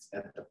met,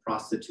 at the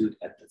prostitute,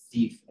 at the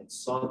thief, and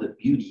saw the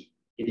beauty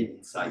hidden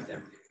inside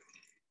them.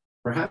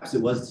 Perhaps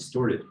it was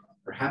distorted,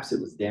 perhaps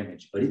it was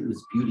damaged, but it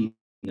was beauty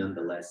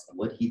nonetheless. And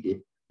what he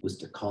did was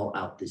to call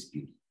out this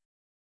beauty.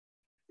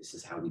 This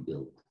is how we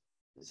build.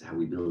 This is how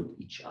we build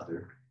each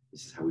other.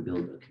 This is how we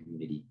build a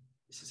community.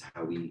 This is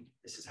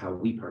how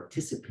we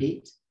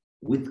participate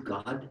with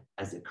God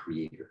as a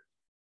creator.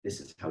 This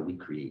is how we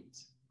create,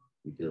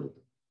 we build.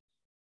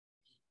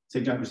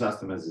 St. John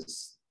Chrysostom has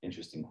this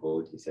interesting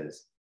quote. He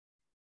says,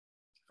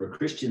 for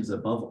Christians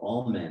above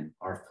all men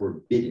are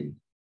forbidden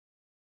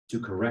to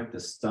correct the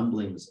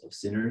stumblings of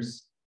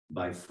sinners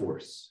by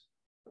force.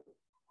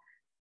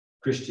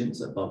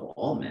 Christians above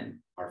all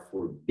men are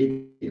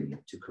forbidden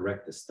to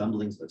correct the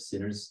stumblings of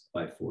sinners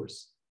by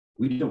force.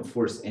 We don't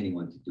force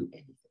anyone to do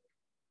anything,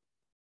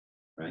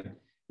 right?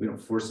 We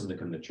don't force them to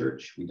come to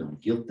church. We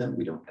don't guilt them.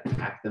 We don't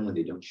attack them when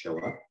they don't show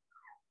up.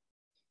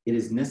 It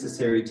is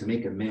necessary to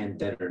make a man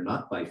better,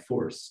 not by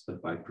force,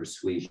 but by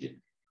persuasion.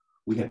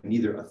 We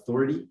neither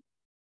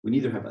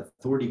have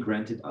authority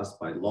granted us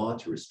by law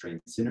to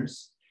restrain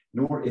sinners,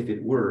 nor if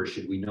it were,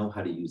 should we know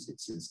how to use it,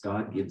 since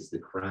God gives the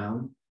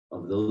crown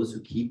of those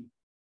who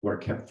are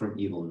kept from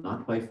evil,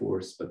 not by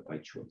force, but by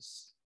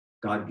choice.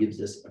 God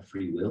gives us a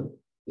free will.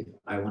 If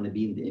I want to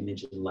be in the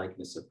image and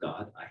likeness of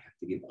God, I have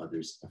to give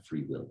others a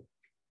free will.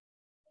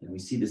 And we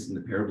see this in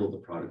the parable of the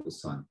prodigal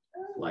son,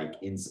 like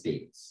in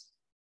spades.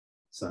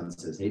 Son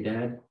says, hey,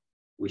 Dad,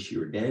 wish you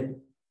were dead.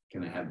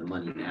 Can I have the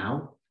money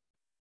now?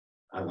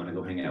 I want to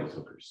go hang out with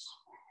hookers.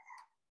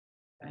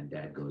 And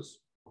Dad goes,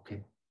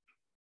 okay.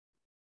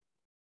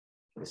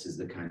 This is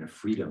the kind of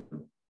freedom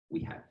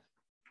we have.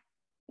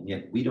 And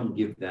yet we don't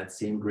give that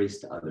same grace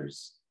to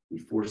others. We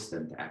force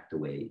them to act the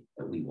way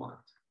that we want.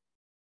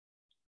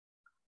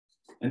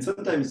 And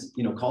sometimes,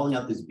 calling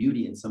out this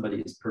beauty in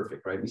somebody is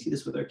perfect, right? We see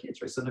this with our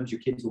kids, right? Sometimes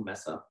your kids will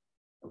mess up,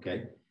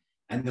 okay?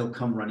 And they'll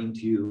come running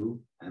to you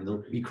and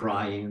they'll be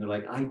crying. They're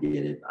like, I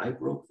did it. I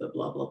broke the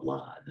blah, blah,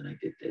 blah. And then I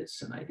did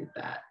this and I did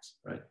that,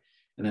 right?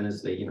 And then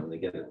as they, they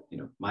get,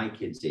 my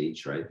kids'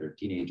 age, right? They're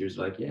teenagers,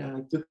 like, yeah,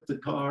 I took the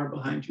car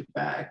behind your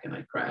back and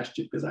I crashed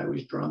it because I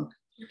was drunk.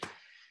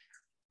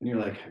 And you're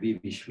like,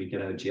 Habibi, should we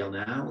get out of jail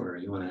now? Or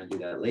you want to do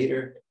that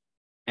later?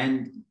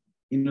 And,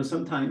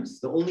 sometimes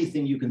the only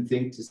thing you can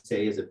think to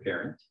say as a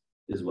parent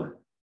is what?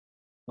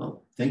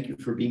 Well, thank you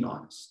for being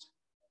honest.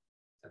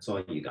 That's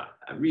all you got.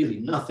 Really,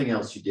 nothing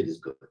else you did is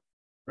good,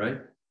 right?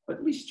 But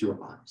at least you're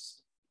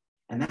honest.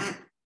 And that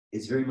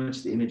is very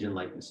much the image and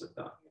likeness of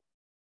God.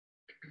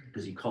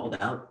 Because he called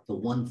out the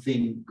one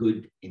thing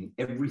good in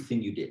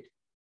everything you did.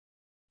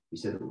 He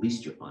said, at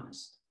least you're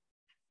honest.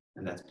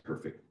 And that's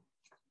perfect.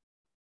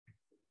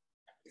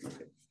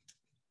 Okay.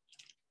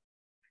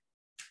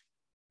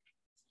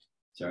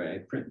 Sorry, I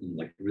print in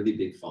like really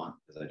big font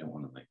because I don't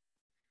want to like,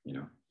 you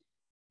know.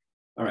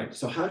 All right,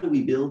 so how do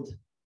we build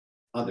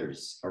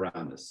others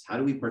around us? How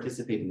do we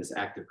participate in this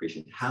act of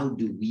creation? How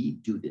do we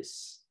do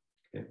this?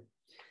 Okay.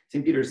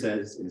 St. Peter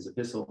says in his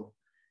epistle,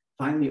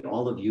 finally,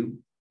 all of you,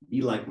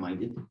 be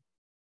like-minded,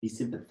 be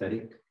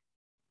sympathetic,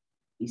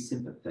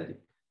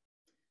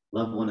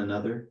 love one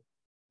another,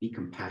 be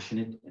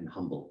compassionate and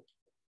humble.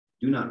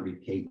 Do not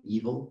repay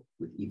evil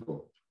with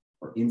evil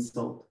or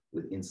insult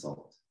with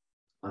insult.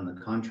 On the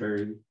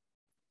contrary,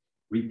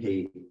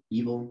 repay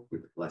evil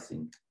with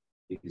blessing,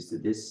 because to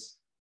this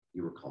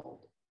you were called.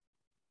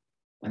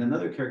 And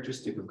another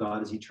characteristic of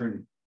God is he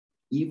turned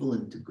evil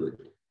into good.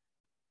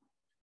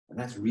 And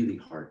that's really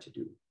hard to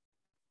do,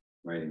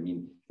 right? I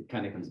mean, it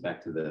kind of comes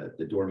back to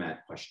the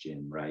doormat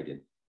question, right?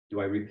 And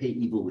do I repay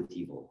evil with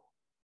evil?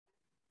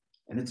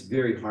 And it's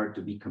very hard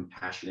to be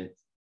compassionate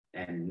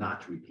and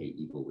not repay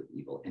evil with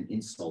evil and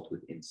insult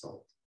with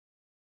insult,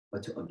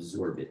 but to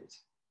absorb it.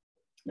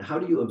 Now, how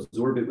do you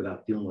absorb it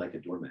without feeling like a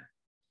doormat?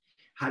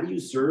 How do you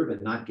serve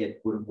and not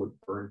get quote unquote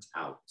burnt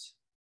out?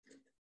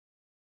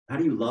 How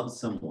do you love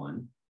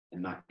someone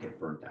and not get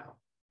burnt out?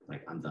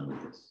 Like, I'm done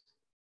with this.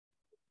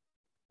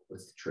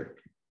 What's the trick?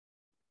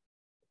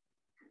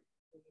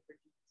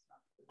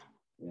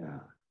 Yeah,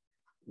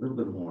 a little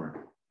bit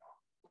more.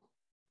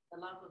 The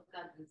love of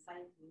God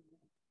inside you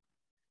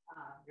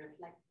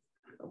reflects.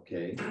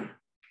 Okay.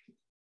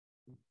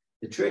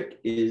 The trick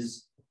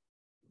is,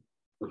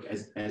 look,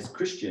 as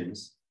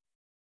Christians,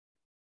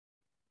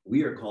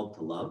 we are called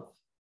to love,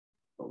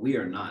 but we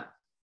are not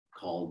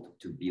called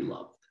to be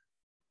loved.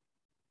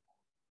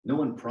 No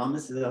one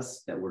promises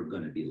us that we're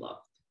going to be loved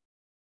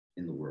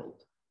in the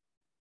world.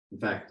 In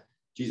fact,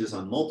 Jesus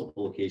on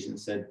multiple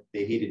occasions said,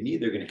 they hated me,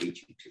 they're going to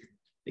hate you too.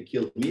 They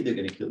killed me, they're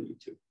going to kill you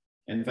too.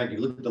 And in fact, you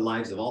look at the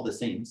lives of all the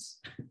saints,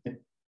 they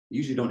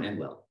usually don't end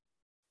well,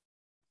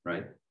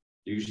 right?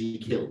 They're usually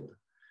killed,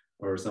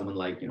 or someone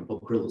like,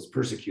 Pope Kirill was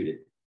persecuted,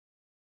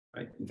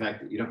 right? In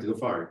fact, you don't have to go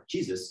far.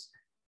 Jesus,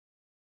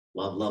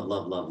 love, love,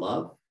 love, love,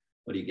 love.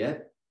 What do you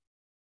get?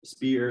 A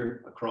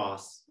spear, a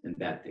cross, and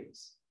bad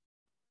things.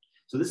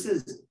 So this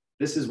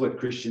is what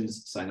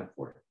Christians sign up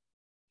for.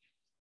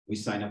 We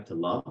sign up to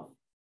love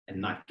and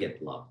not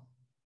get love.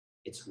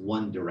 It's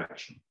one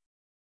direction,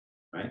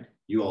 right?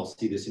 You all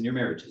see this in your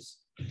marriages.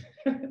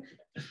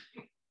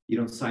 You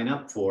don't sign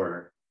up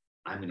for,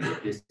 I'm going to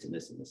get this and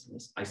this and this and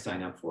this. I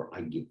sign up for,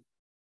 I give.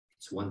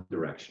 It's one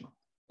directional.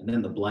 And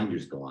then the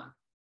blinders go on.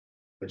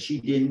 But she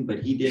didn't, but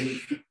he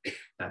didn't.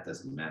 That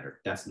doesn't matter.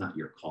 That's not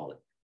your calling.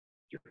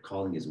 Your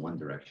calling is one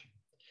direction.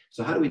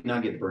 So how do we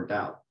not get burnt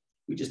out?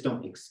 We just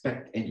don't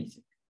expect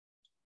anything,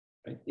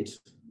 right? It's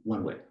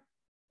one way.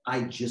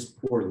 I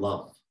just pour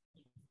love.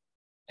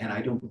 And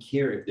I don't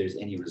care if there's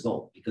any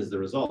result, because the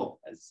result,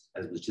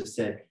 as was just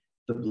said,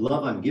 the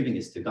love I'm giving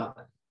is to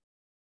God,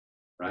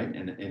 right?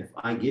 And if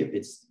I give,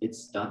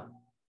 it's done.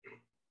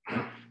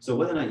 Right? So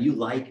whether or not you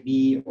like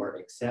me or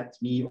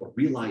accept me or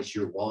realize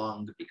you're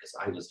wrong because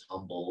I was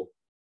humble,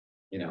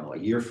 a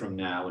year from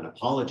now and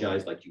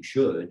apologize like you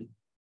should,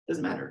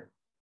 doesn't matter.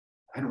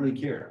 I don't really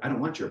care. I don't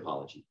want your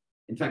apology.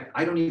 In fact,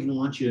 I don't even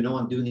want you to know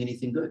I'm doing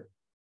anything good.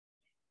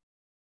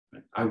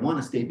 Right? I want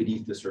to stay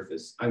beneath the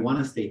surface. I want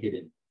to stay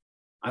hidden.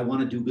 I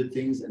want to do good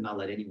things and not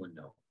let anyone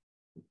know.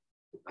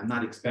 I'm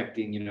not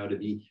expecting, to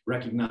be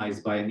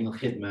recognized by Anil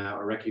Khidma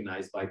or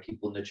recognized by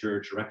people in the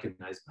church, or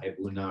recognized by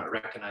Abuna, or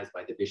recognized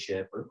by the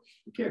bishop, or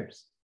who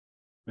cares,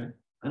 right?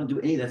 I don't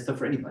do any of that stuff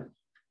for anybody.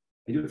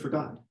 I do it for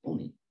God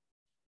only.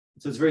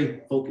 So it's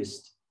very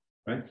focused,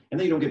 right? And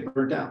then you don't get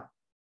burnt out.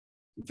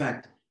 In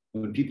fact,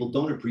 when people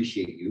don't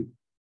appreciate you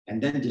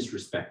and then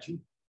disrespect you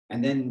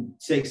and then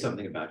say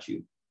something about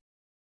you,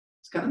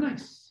 it's kind of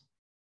nice.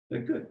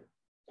 They're good.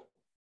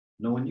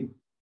 No one knew.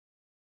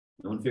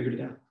 No one figured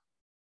it out.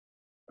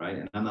 Right?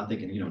 And I'm not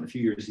thinking, in a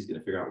few years, he's going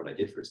to figure out what I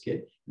did for his kid,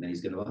 and then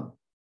he's going to,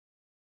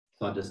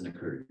 thought doesn't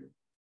occur to you.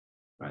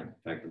 Right? In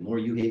fact, the more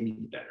you hate me,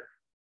 the better.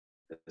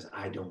 Because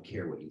I don't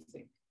care what you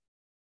think.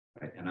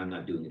 Right? And I'm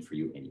not doing it for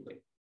you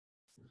anyway.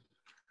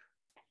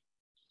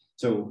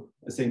 So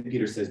as St.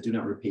 Peter says, do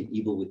not repay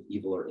evil with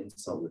evil or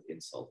insult with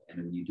insult.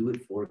 And when you do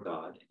it for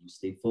God and you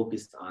stay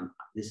focused on,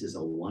 this is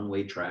a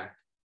one-way track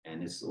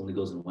and this only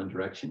goes in one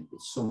direction,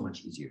 it's so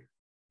much easier.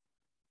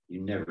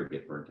 You never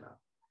get burnt out.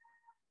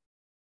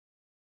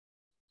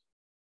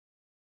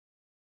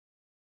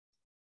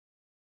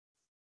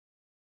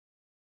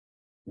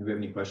 Do we have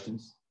any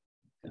questions?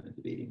 Kind of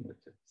debating what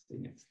to say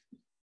next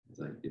as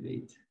I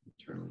debate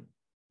internally.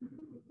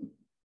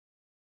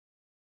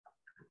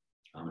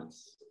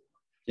 Comments?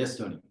 Yes,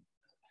 Tony.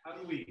 How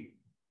do we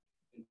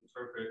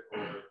interpret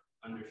or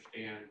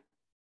understand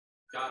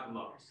God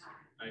loves?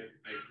 I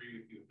agree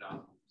with you 1,000%.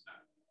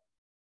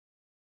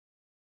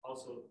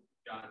 Also,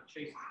 God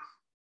chases.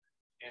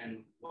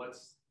 And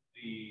what's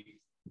the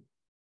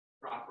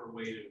proper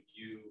way to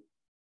view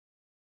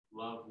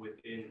love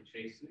within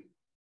chastening.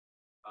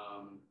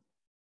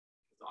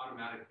 It's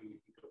automatically we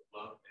think of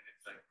love and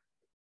it's like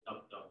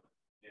dub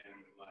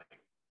and like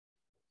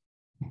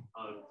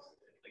hugs,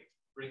 like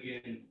bring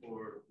in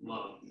for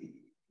love.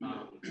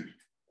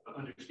 But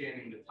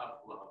understanding the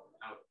tough love and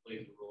how it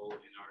plays a role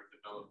in our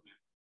development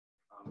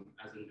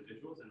as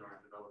individuals and our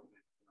development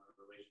in our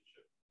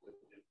relationship with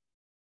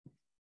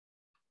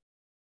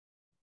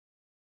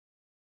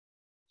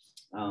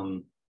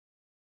Him.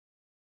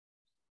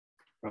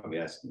 Probably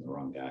asking the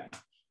wrong guy.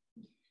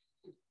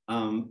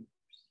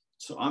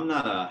 So I'm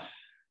not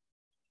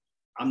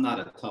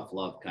a tough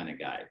love kind of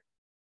guy.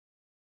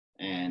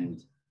 And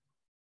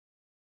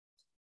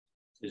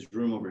there's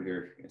room over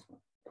here.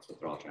 That's what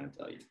they're all trying to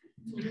tell you.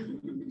 I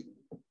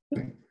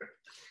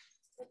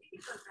think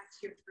it goes back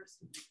to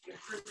your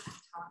first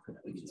talk,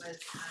 which was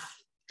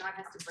God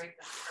has to break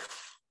us first.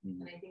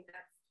 And I think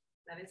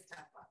that is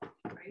tough love,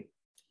 right?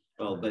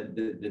 Well, but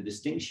the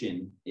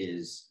distinction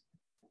is,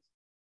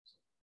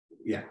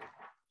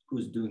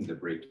 who's doing the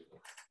breaking,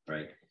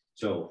 right?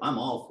 So I'm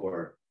all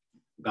for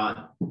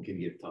God can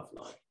give tough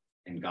love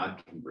and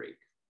God can break.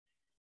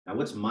 Now,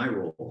 what's my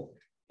role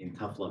in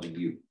tough loving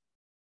you,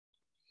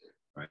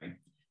 right?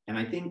 And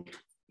I think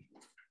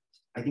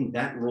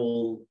that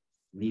role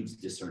needs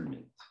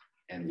discernment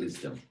and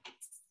wisdom,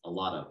 a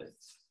lot of it,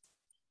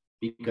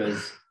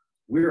 because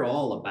we're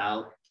all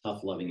about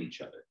tough loving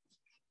each other,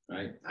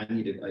 right? I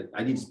need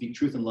to speak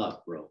truth and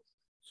love, bro,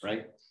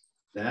 right?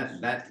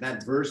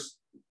 That verse,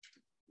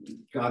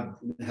 God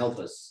help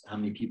us, how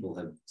many people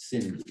have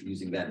sinned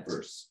using that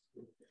verse,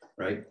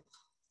 right?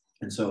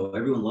 And so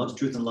everyone loves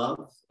truth and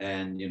love,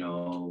 and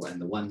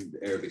and the one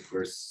Arabic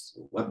verse,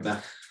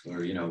 wabbah, or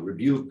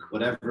rebuke,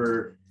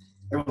 whatever.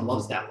 Everyone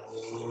loves that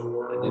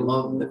one. And they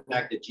love the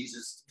fact that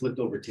Jesus flipped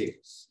over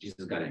tables.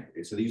 Jesus got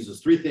angry. So they use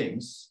those three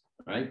things,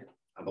 right,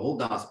 of the whole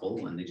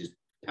gospel, and they just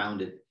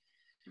pound it.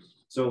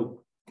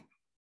 So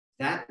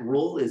that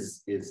role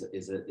is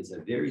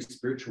a very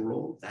spiritual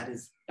role. That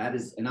is,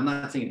 and I'm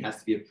not saying it has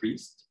to be a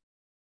priest,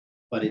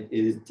 but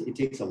it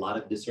takes a lot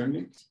of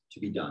discernment to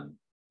be done,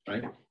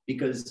 right?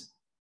 Because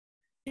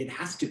it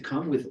has to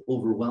come with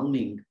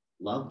overwhelming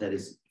love that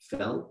is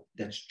felt,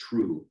 that's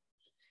true.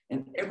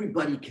 And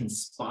everybody can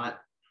spot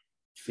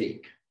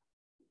fake.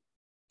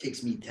 It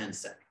takes me 10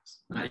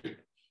 seconds, not even,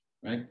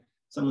 right?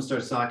 Someone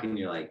starts talking and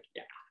you're like,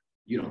 yeah,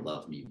 you don't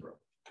love me, bro,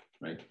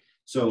 right?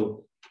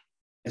 So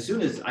as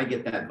soon as I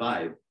get that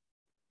vibe,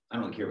 I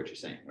don't care what you're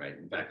saying, right?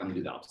 In fact, I'm gonna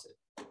do the opposite,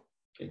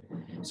 okay?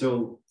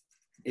 So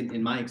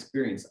in my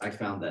experience, I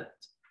found that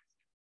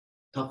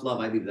tough love,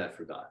 I leave that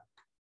for God,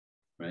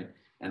 right?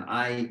 And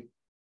I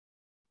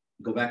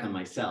go back on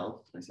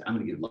myself and I say, I'm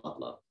gonna give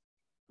love,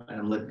 right? I'm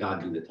gonna let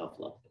God do the tough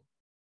love,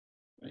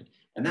 right?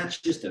 And that's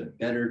just a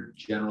better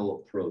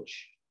general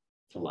approach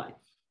to life,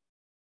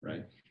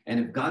 right? And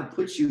if God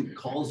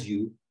calls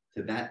you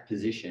to that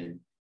position,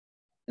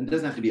 and it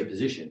doesn't have to be a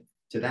position,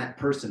 to that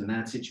person in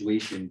that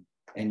situation,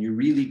 and you're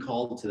really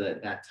called to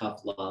that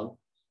tough love,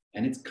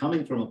 and it's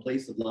coming from a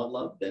place of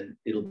love, then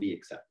it'll be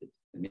accepted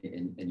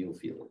and you'll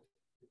feel it.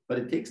 But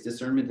it takes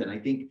discernment, and I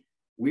think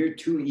we're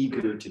too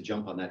eager to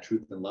jump on that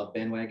truth and love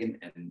bandwagon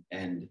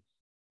and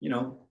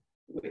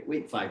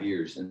wait 5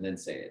 years and then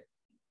say it,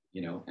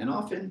 and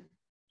often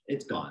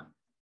it's gone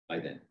by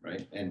then,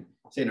 right? And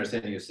St.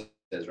 Arsenio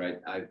says,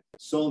 right, I've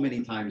so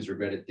many times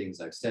regretted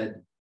things I've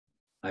said.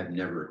 I've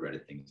never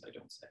regretted things I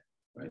don't say,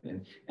 right?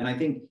 And I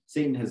think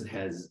Satan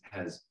has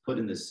put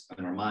in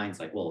our minds,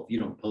 like, well, if you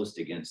don't post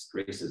against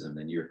racism,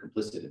 then you're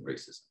complicit in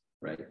racism,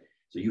 right?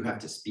 So you have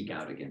to speak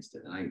out against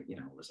it. And I,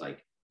 was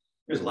like,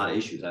 there's a lot of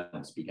issues I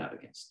don't speak out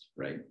against,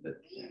 right?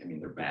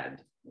 They're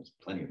bad. There's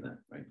plenty of them,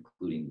 right?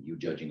 Including you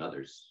judging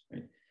others,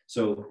 right?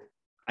 So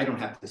I don't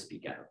have to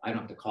speak out. I don't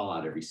have to call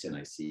out every sin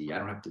I see. I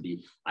have to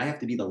be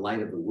the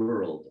light of the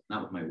world,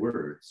 not with my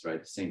words,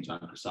 right? St. John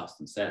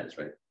Chrysostom says,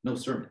 right? No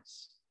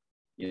sermons,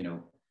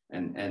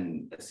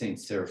 and St.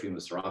 Seraphim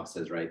of Sarov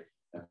says, right?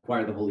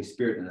 Acquire the Holy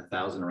Spirit and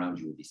 1,000 around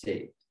you will be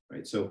saved,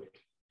 right? So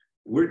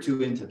we're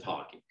too into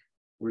talking.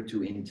 We're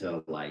too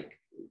into like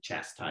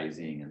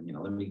chastising and,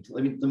 let me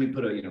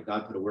put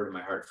God put a word in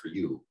my heart for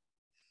you.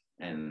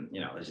 And,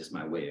 it's just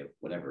my way of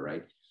whatever,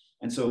 right?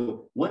 And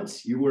so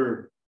once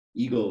your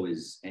ego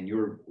is, and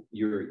your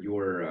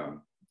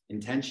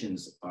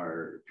intentions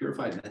are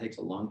purified, and that takes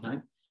a long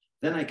time,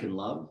 then I can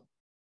love.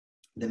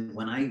 Then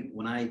when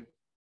I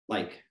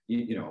like,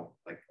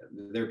 like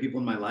there are people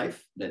in my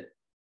life that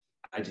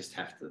I just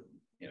have to,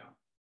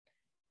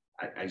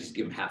 I just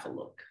give them half a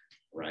look,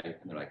 right? And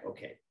they're like,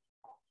 okay,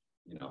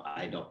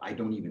 I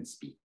don't even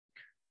speak,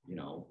 and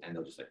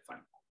they'll just like, fine,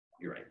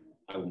 you're right,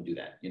 I won't do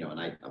that, and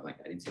I'm like,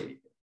 I didn't say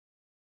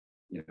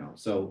anything,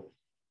 so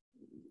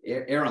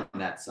err on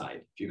that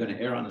side. If you're going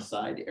to err on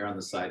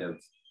the side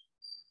of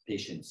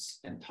patience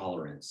and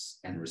tolerance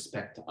and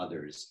respect to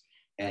others,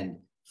 and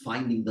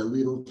finding the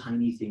little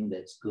tiny thing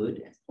that's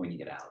good and pointing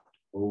it out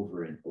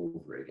over and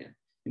over again.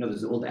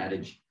 There's an old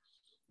adage,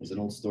 there's an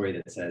old story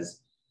that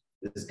says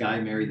this guy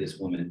married this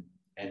woman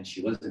and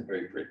she wasn't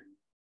very pretty.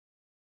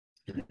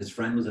 And his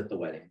friend was at the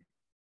wedding.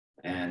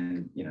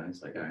 And, you know,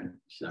 he's like, all right,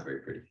 she's not very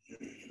pretty.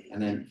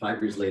 And then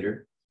 5 years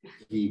later,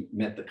 he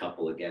met the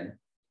couple again.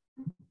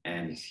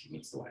 And he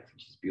meets the wife,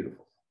 and she's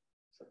beautiful.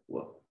 It's like,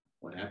 whoa,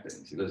 what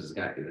happened? He goes, the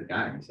guy.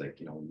 And he's like,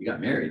 you know, when you got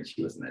married,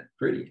 she wasn't that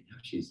pretty. Now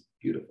she's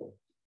beautiful.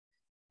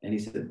 And he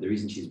said, the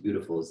reason she's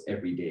beautiful is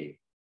every day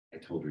I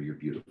told her you're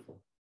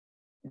beautiful.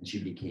 And she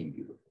became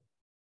beautiful.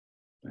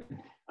 Right?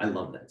 I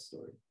love that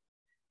story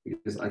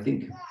because I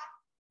think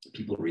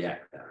people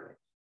react that way.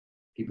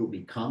 People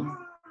become,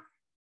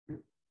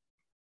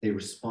 they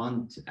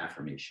respond to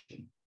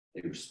affirmation.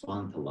 They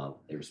respond to love.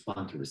 They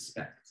respond to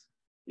respect.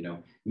 You know,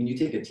 I mean, you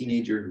take a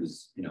teenager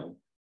who's, you know,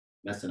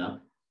 messing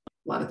up,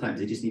 a lot of times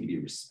they just need to be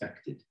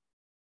respected.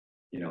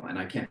 You know, and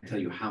I can't tell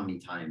you how many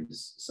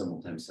times someone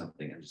will tell me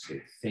something and just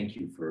say, thank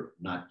you for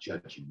not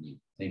judging me.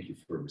 Thank you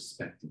for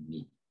respecting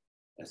me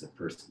as a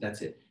person.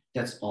 That's it.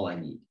 That's all I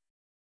need,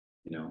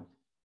 you know.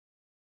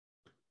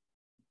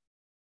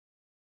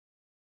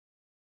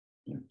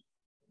 Yeah.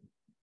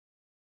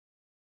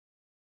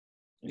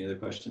 Any other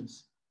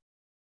questions?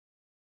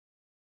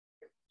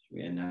 Should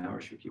we end now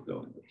or should we keep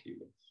going with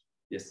you?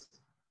 Yes.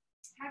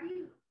 How do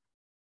you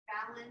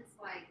balance,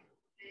 like,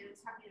 I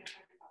was talking to a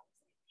friend about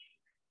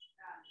this,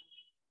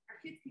 our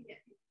kids can get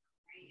people,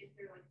 right? If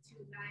they're like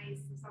too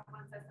nice, if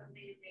someone says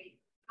something, they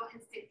go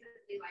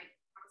instinctively like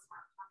have a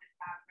smart comment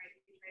back, right?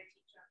 We try to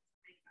teach them to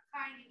make them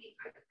kind, you be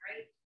kind,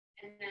 right?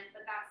 And then,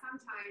 but that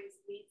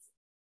sometimes leads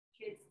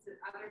kids to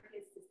other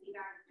kids to see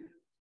that and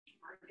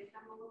target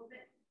them a little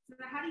bit.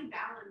 So how do you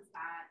balance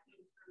that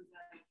in terms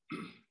of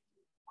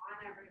on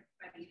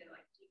everybody to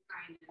like be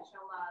kind and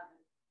show love and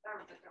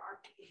whatever, but there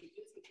are people who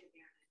do take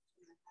advantage,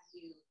 and then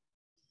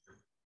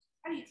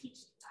how do you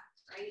teach them that,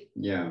 right?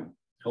 Yeah.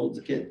 How old's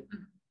a kid?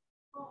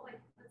 Well, like,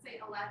 let's say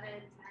 11,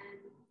 10.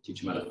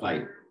 Teach them how to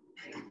fight.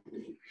 Right?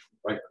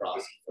 Right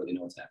across before they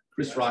know what's happening.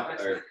 Chris Rock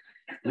or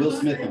Will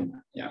Smith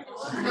them. Yeah.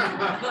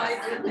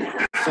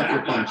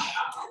 Sucker punch.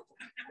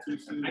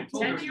 I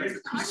told her 10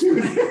 years. But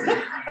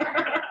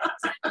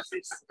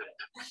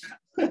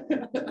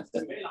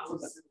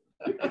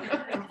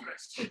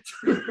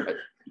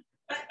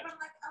from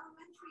like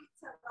elementary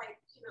to like,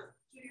 you know,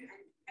 junior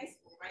and high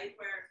school, right?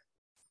 Where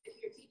if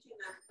you're teaching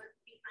them, let's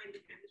be kind to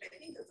them, which I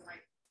think is the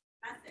right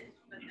message,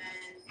 but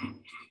then,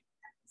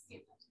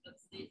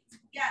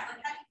 yeah,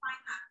 like how do you find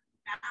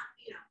that,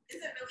 you know,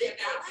 is it really a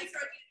balance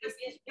or do you just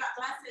get that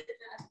message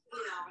and, you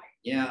know?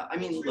 Yeah, I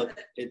mean, look,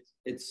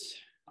 it's,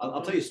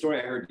 I'll tell you a story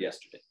I heard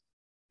yesterday.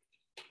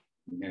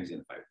 He's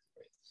gonna fight.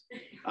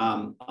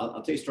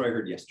 I'll tell you a story I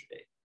heard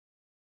yesterday.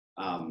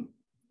 I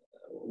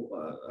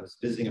was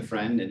visiting a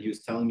friend and he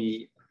was telling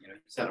me, you know,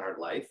 he's had a hard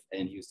life,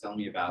 and he was telling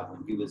me about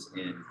when he was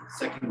in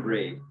 2nd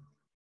grade,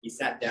 he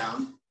sat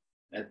down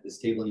at this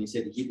table and he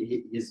said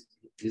his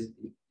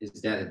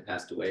dad had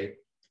passed away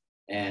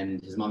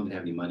and his mom didn't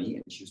have any money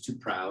and she was too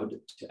proud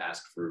to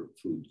ask for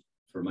food,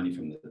 for money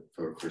from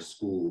for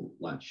school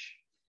lunch.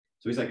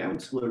 So he's like, I went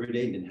to school every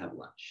day and didn't have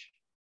lunch.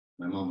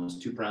 My mom was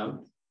too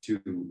proud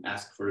to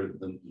ask for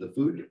the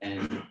food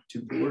and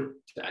too poor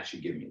to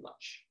actually give me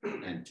lunch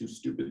and too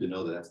stupid to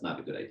know that that's not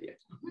a good idea.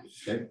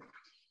 Okay.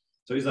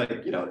 So he's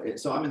like, you know,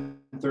 so I'm in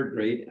 3rd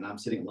grade and I'm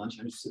sitting at lunch.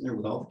 I'm just sitting there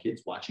with all the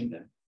kids watching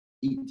them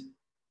eat.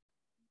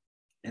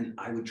 And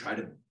I would try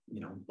to, you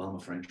know, bum a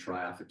French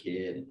fry off a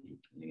kid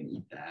and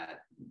eat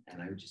that.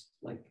 And I would just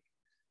like,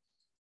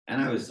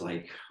 and I was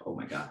like, oh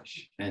my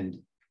gosh. And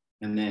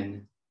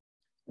then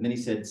he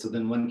said, so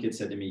then one kid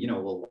said to me, you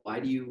know, well, why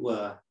do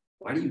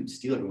you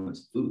steal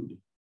everyone's food?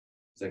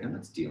 He's like, I'm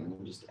not stealing,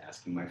 I'm just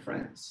asking my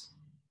friends.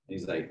 And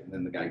he's like, and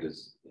then the guy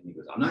goes,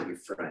 I'm not your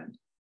friend.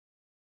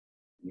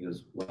 And he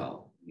goes,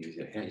 well, and he's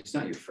like, hey, he's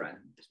not your friend.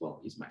 He goes, well,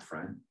 he's my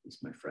friend.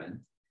 He's my friend.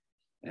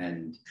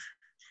 And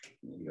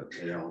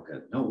they all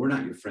go, no, we're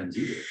not your friends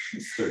either.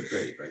 It's 3rd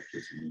grade, right?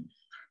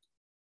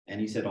 And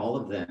he said all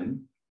of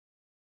them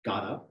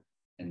got up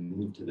and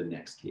moved to the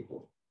next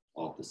table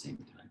all at the same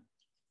time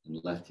and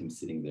left him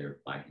sitting there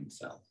by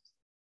himself.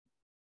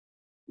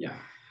 Yeah.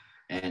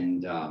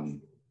 And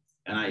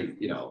I,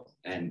 you know,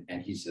 and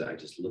he said, I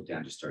just looked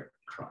down, just started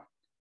crying,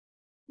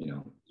 you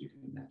know, you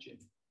can imagine.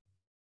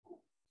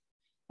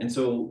 And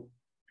so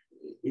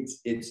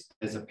it's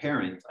as a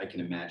parent, I can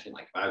imagine,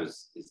 like if I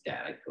was his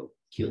dad, I'd go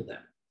kill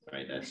them,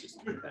 right? That's just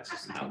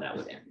how that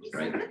would end,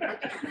 right?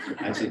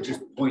 I'd say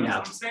just point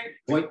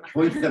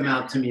them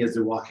out to me as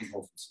they're walking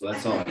home from school.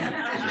 That's all I need.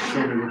 Just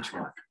show me which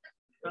one.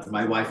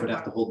 My wife would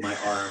have to hold my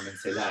arm and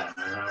say that.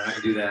 I'm not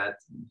gonna do that.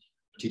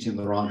 Teaching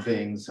them the wrong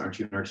things. Aren't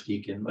you an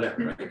archdeacon?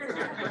 Whatever,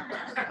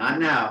 right? Not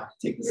now.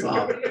 Take this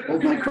off.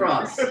 Hold my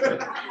cross.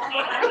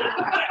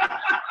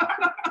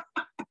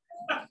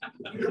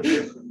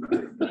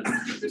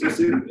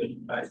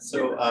 Right.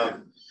 So,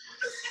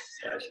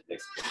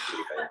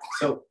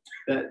 so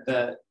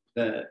the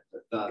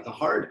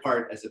hard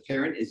part as a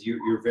parent is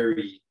you're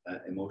very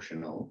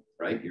emotional,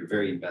 right? You're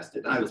very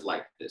invested. I was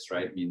like this,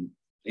 right? I mean,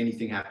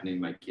 anything happening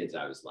to my kids,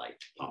 I was like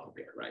Papa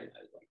Bear, right?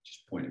 I would like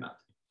just point them out.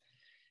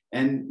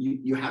 And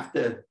you have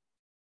to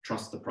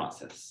trust the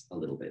process a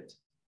little bit,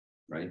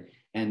 right?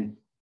 And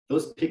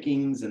those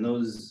pickings and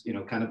those, you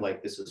know, kind of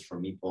like this is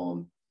from me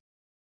poem,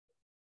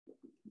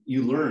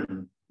 you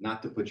learn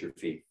not to put your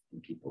faith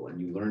in people,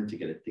 and you learn to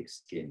get a thick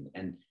skin.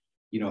 And,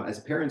 you know, as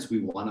parents, we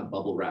want to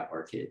bubble wrap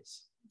our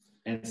kids,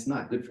 and it's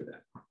not good for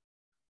them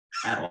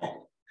at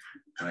all,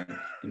 right?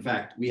 In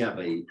fact, we have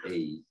a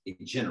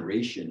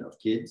generation of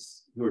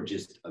kids who are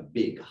just a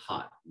big,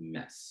 hot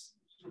mess,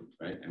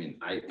 right? I mean,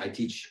 I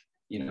teach,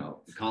 you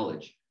know,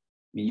 college.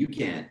 I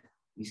mean,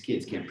 these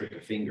kids can't prick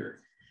a finger,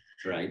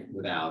 right?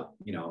 Without,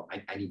 you know,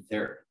 I need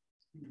therapy,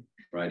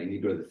 right? I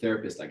need to go to the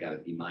therapist, I got to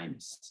be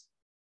minus,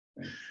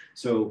 right?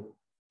 So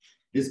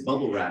this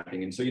bubble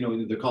wrapping, and so, you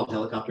know, they're called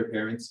helicopter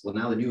parents. Well,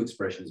 now the new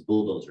expression is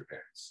bulldozer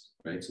parents,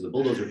 right? So the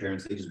bulldozer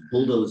parents, they just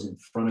bulldoze in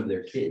front of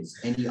their kids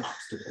any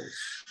obstacles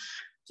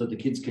so the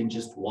kids can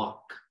just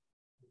walk.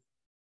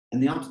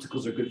 And the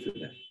obstacles are good for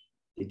them.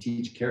 They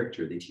teach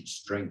character, they teach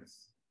strength,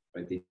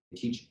 right? They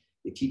teach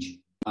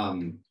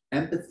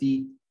empathy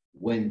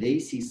when they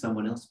see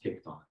someone else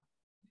picked on,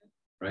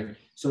 right?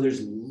 So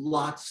there's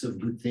lots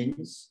of good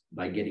things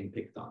by getting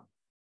picked on,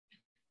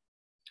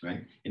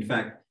 right? In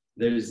fact,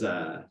 there's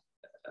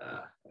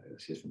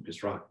she's from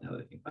Chris Rock now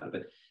that I think about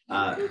it,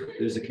 but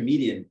there's a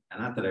comedian,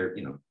 and not that I,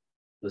 you know,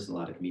 listen to a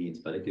lot of comedians,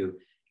 but I do.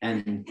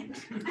 And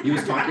he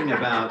was talking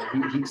about,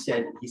 he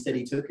said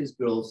he took his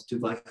girls, 2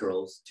 Black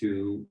girls,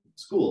 to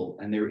school,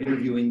 and they were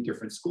interviewing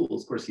different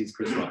schools. Of course, he's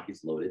Chris Rock,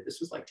 he's loaded. This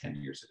was like 10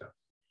 years ago.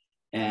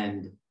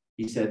 And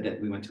he said that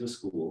we went to a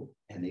school,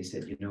 and they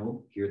said, you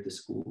know, here at the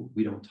school,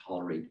 we don't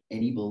tolerate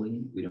any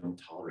bullying. We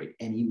don't tolerate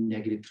any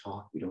negative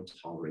talk. We don't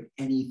tolerate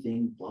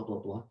anything, blah, blah,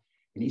 blah.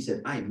 And he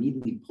said, I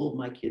immediately pulled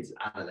my kids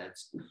out of that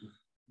school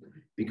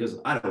because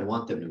I don't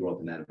want them to grow up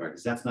in that environment,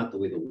 because that's not the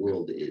way the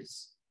world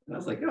is. And I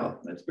was like, oh,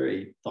 that's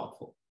very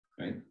thoughtful,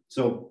 right?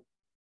 So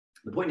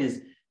the point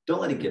is,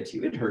 don't let it get to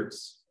you. It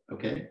hurts,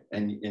 okay?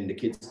 And the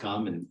kids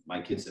come, and my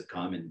kids have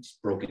come and it's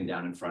broken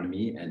down in front of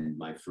me. And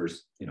my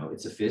first, you know,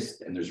 it's a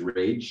fist and there's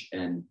rage.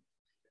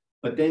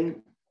 But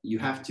then you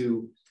have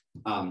to,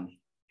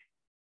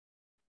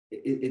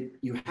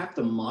 you have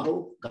to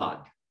model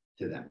God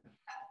to them,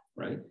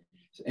 right?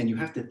 And you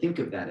have to think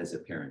of that as a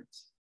parent.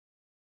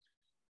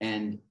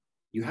 And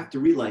you have to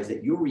realize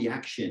that your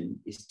reaction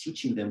is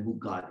teaching them who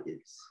God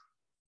is,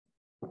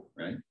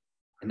 right?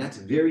 And that's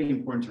very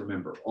important to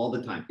remember all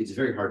the time. It's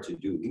very hard to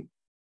do,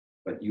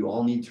 but you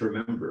all need to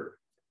remember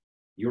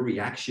your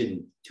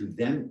reaction to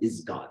them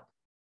is God.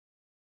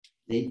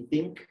 They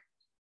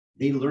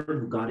learn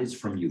who God is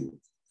from you,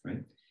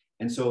 right?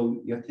 And so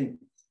you have to think,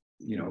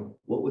 you know,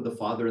 what would the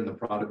father in the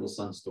prodigal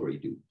son story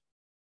do?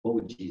 What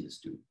would Jesus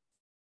do?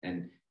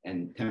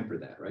 And temper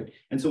that, right?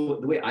 And so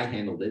the way I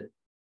handled it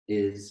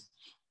is,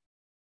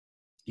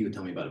 he would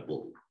tell me about a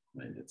bully,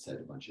 right, that said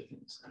a bunch of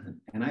things.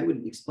 And I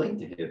would explain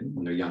to him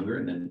when they're younger,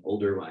 and then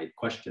older, I'd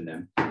question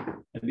them.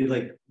 I'd be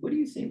like, what do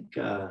you think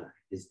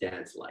his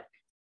dad's like,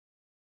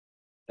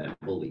 that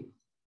bully?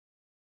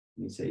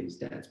 And he'd say, his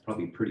dad's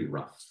probably pretty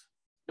rough.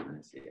 And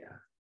I'd say, yeah.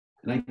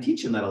 And I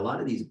teach him that a lot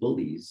of these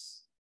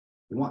bullies,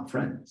 they want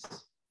friends.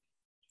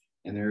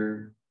 And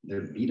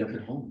they're beat up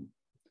at home.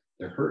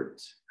 They're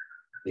hurt.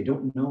 They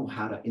don't know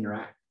how to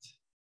interact.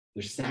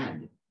 They're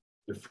sad.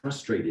 They're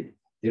frustrated.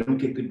 They don't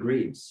get good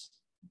grades.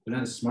 They're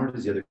not as smart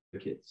as the other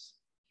kids.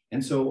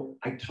 And so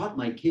I taught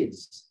my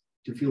kids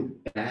to feel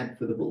bad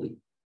for the bully.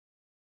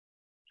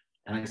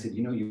 And I said,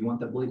 you know, you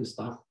want that bully to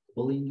stop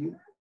bullying you?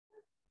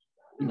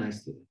 Be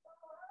nice to them.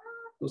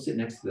 Go sit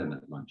next to them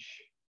at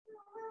lunch.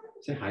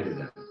 Say hi to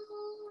them.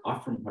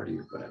 Offer them party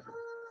or whatever.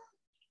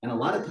 And a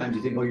lot of times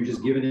you think, oh, you're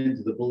just giving in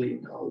to the bully.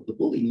 No, the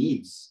bully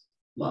needs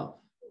love,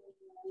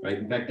 right?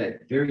 In fact,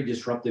 that very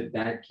disruptive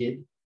bad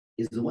kid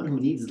is the one who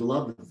needs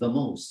love the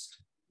most,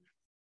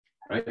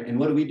 right? And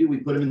what do? We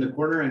put him in the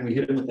corner and we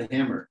hit him with the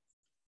hammer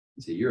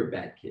and say, you're a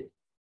bad kid.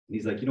 And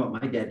he's like, you know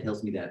what? My dad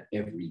tells me that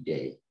every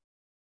day.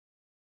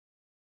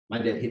 My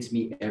dad hits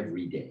me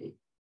every day.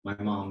 My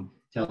mom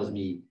tells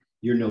me,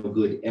 you're no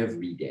good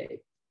every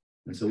day.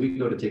 And so we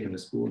go to take him to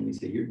school and we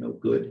say, you're no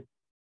good.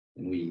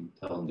 And we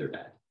tell him they're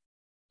bad.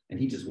 And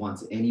he just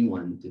wants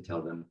anyone to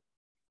tell them,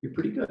 you're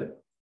pretty good.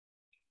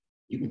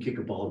 You can kick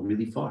a ball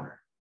really far.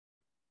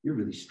 You're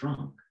really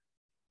strong.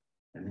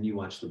 And then you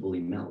watch the bully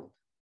melt.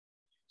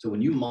 So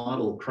when you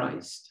model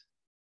Christ,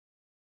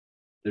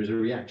 there's a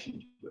reaction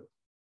to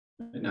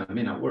it. Now, it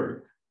may not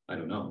work. I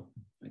don't know.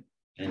 Right?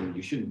 And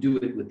you shouldn't do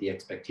it with the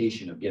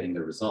expectation of getting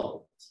the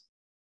results,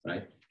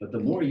 right? But the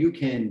more you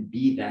can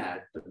be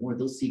that, the more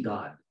they'll see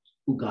God,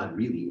 who God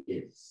really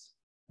is.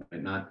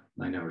 Right? Not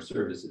 9-hour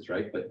services,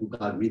 right? But who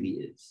God really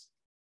is,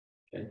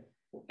 okay?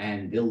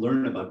 And they'll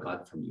learn about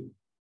God from you.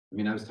 I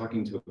mean, I was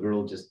talking to a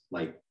girl just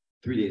like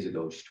 3 days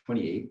ago. She's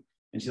 28,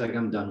 and she's like,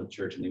 I'm done with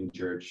church. I'm leaving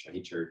church. I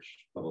hate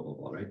church, blah, blah, blah,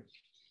 blah, right?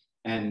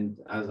 And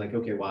I was like,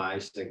 okay, why?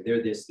 She's like,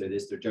 they're this, they're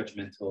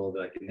judgmental,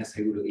 they're like,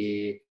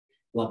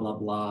 blah, blah,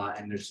 blah.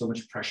 And there's so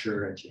much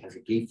pressure. And she has a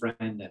gay friend,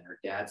 and her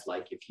dad's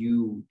like, if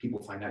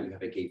people find out you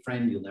have a gay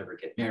friend, you'll never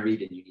get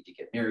married, and you need to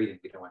get married, and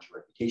we don't want your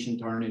reputation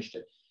tarnished.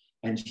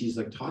 And she's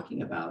like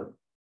talking about,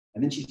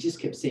 and then she just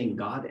kept saying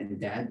God and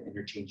dad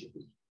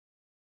interchangeably.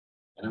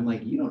 And I'm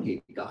like, you don't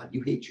hate God,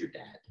 you hate your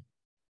dad.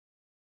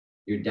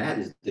 Your dad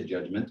is the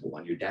judgmental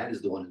one. Your dad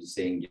is the one who's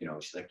saying, you know,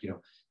 she's like, you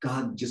know,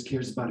 God just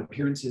cares about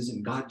appearances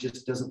and God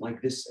just doesn't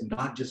like this. And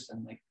God just,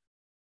 I'm like,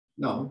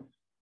 no,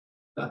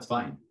 that's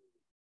fine.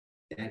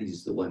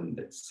 Daddy's the one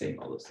that's saying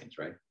all those things,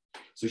 right?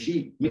 So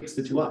she mixed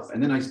the two up.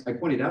 And then I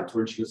pointed out to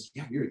her and she goes,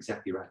 yeah, you're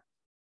exactly right.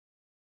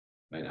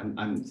 Right?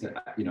 I'm,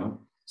 you know,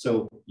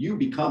 so you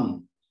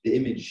become the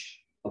image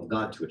of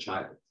God to a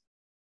child.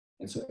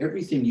 And so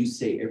everything you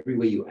say, every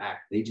way you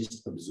act, they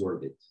just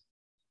absorb it,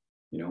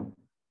 you know?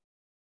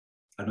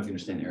 I don't know if you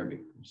understand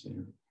Arabic.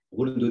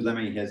 Ghulun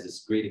Lama has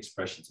this great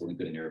expression, it's only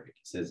good in Arabic.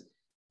 It says,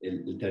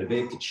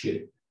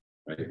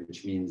 right?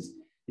 Which means,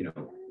 you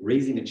know,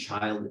 raising a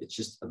child, it's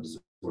just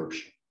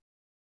absorption.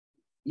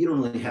 You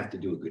don't really have to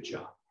do a good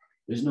job.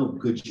 There's no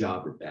good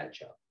job or bad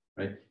job,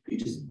 right? You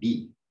just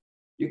be.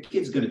 Your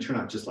kid's going to turn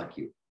out just like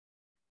you,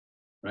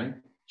 right?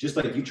 Just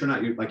like you turn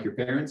out like your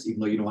parents, even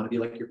though you don't want to be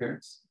like your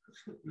parents,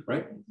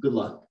 right? Good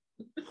luck.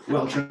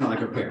 Well, turn out like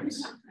our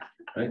parents,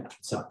 right? It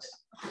sucks.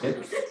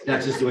 Okay?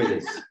 That's just the way it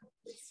is,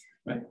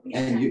 right?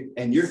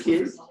 And your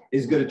kid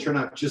is going to turn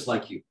out just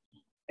like you.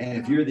 And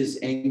if you're this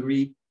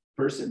angry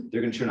person,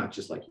 they're going to turn out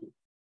just like you,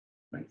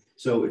 right?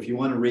 So if you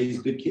want to raise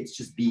good kids,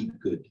 just be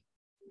good.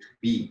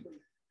 Be.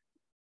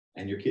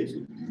 And your kids,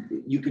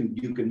 you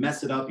can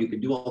mess it up, you can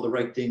do all the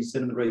right things,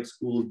 send them to the right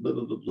schools, blah,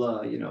 blah, blah,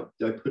 blah. You know,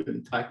 do I put them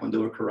in Taekwondo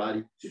or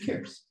karate? Who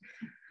cares?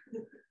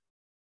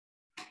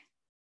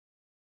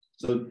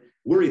 So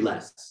worry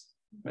less,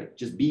 right?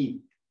 Just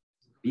be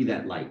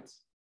that light.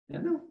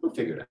 And they'll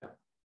figure it out.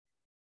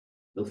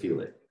 They'll feel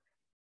it.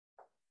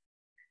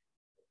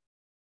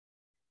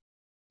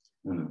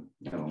 I don't know.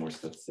 I got more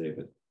stuff to say,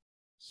 but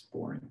it's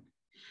boring.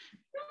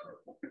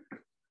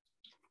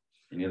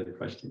 Any other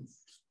questions?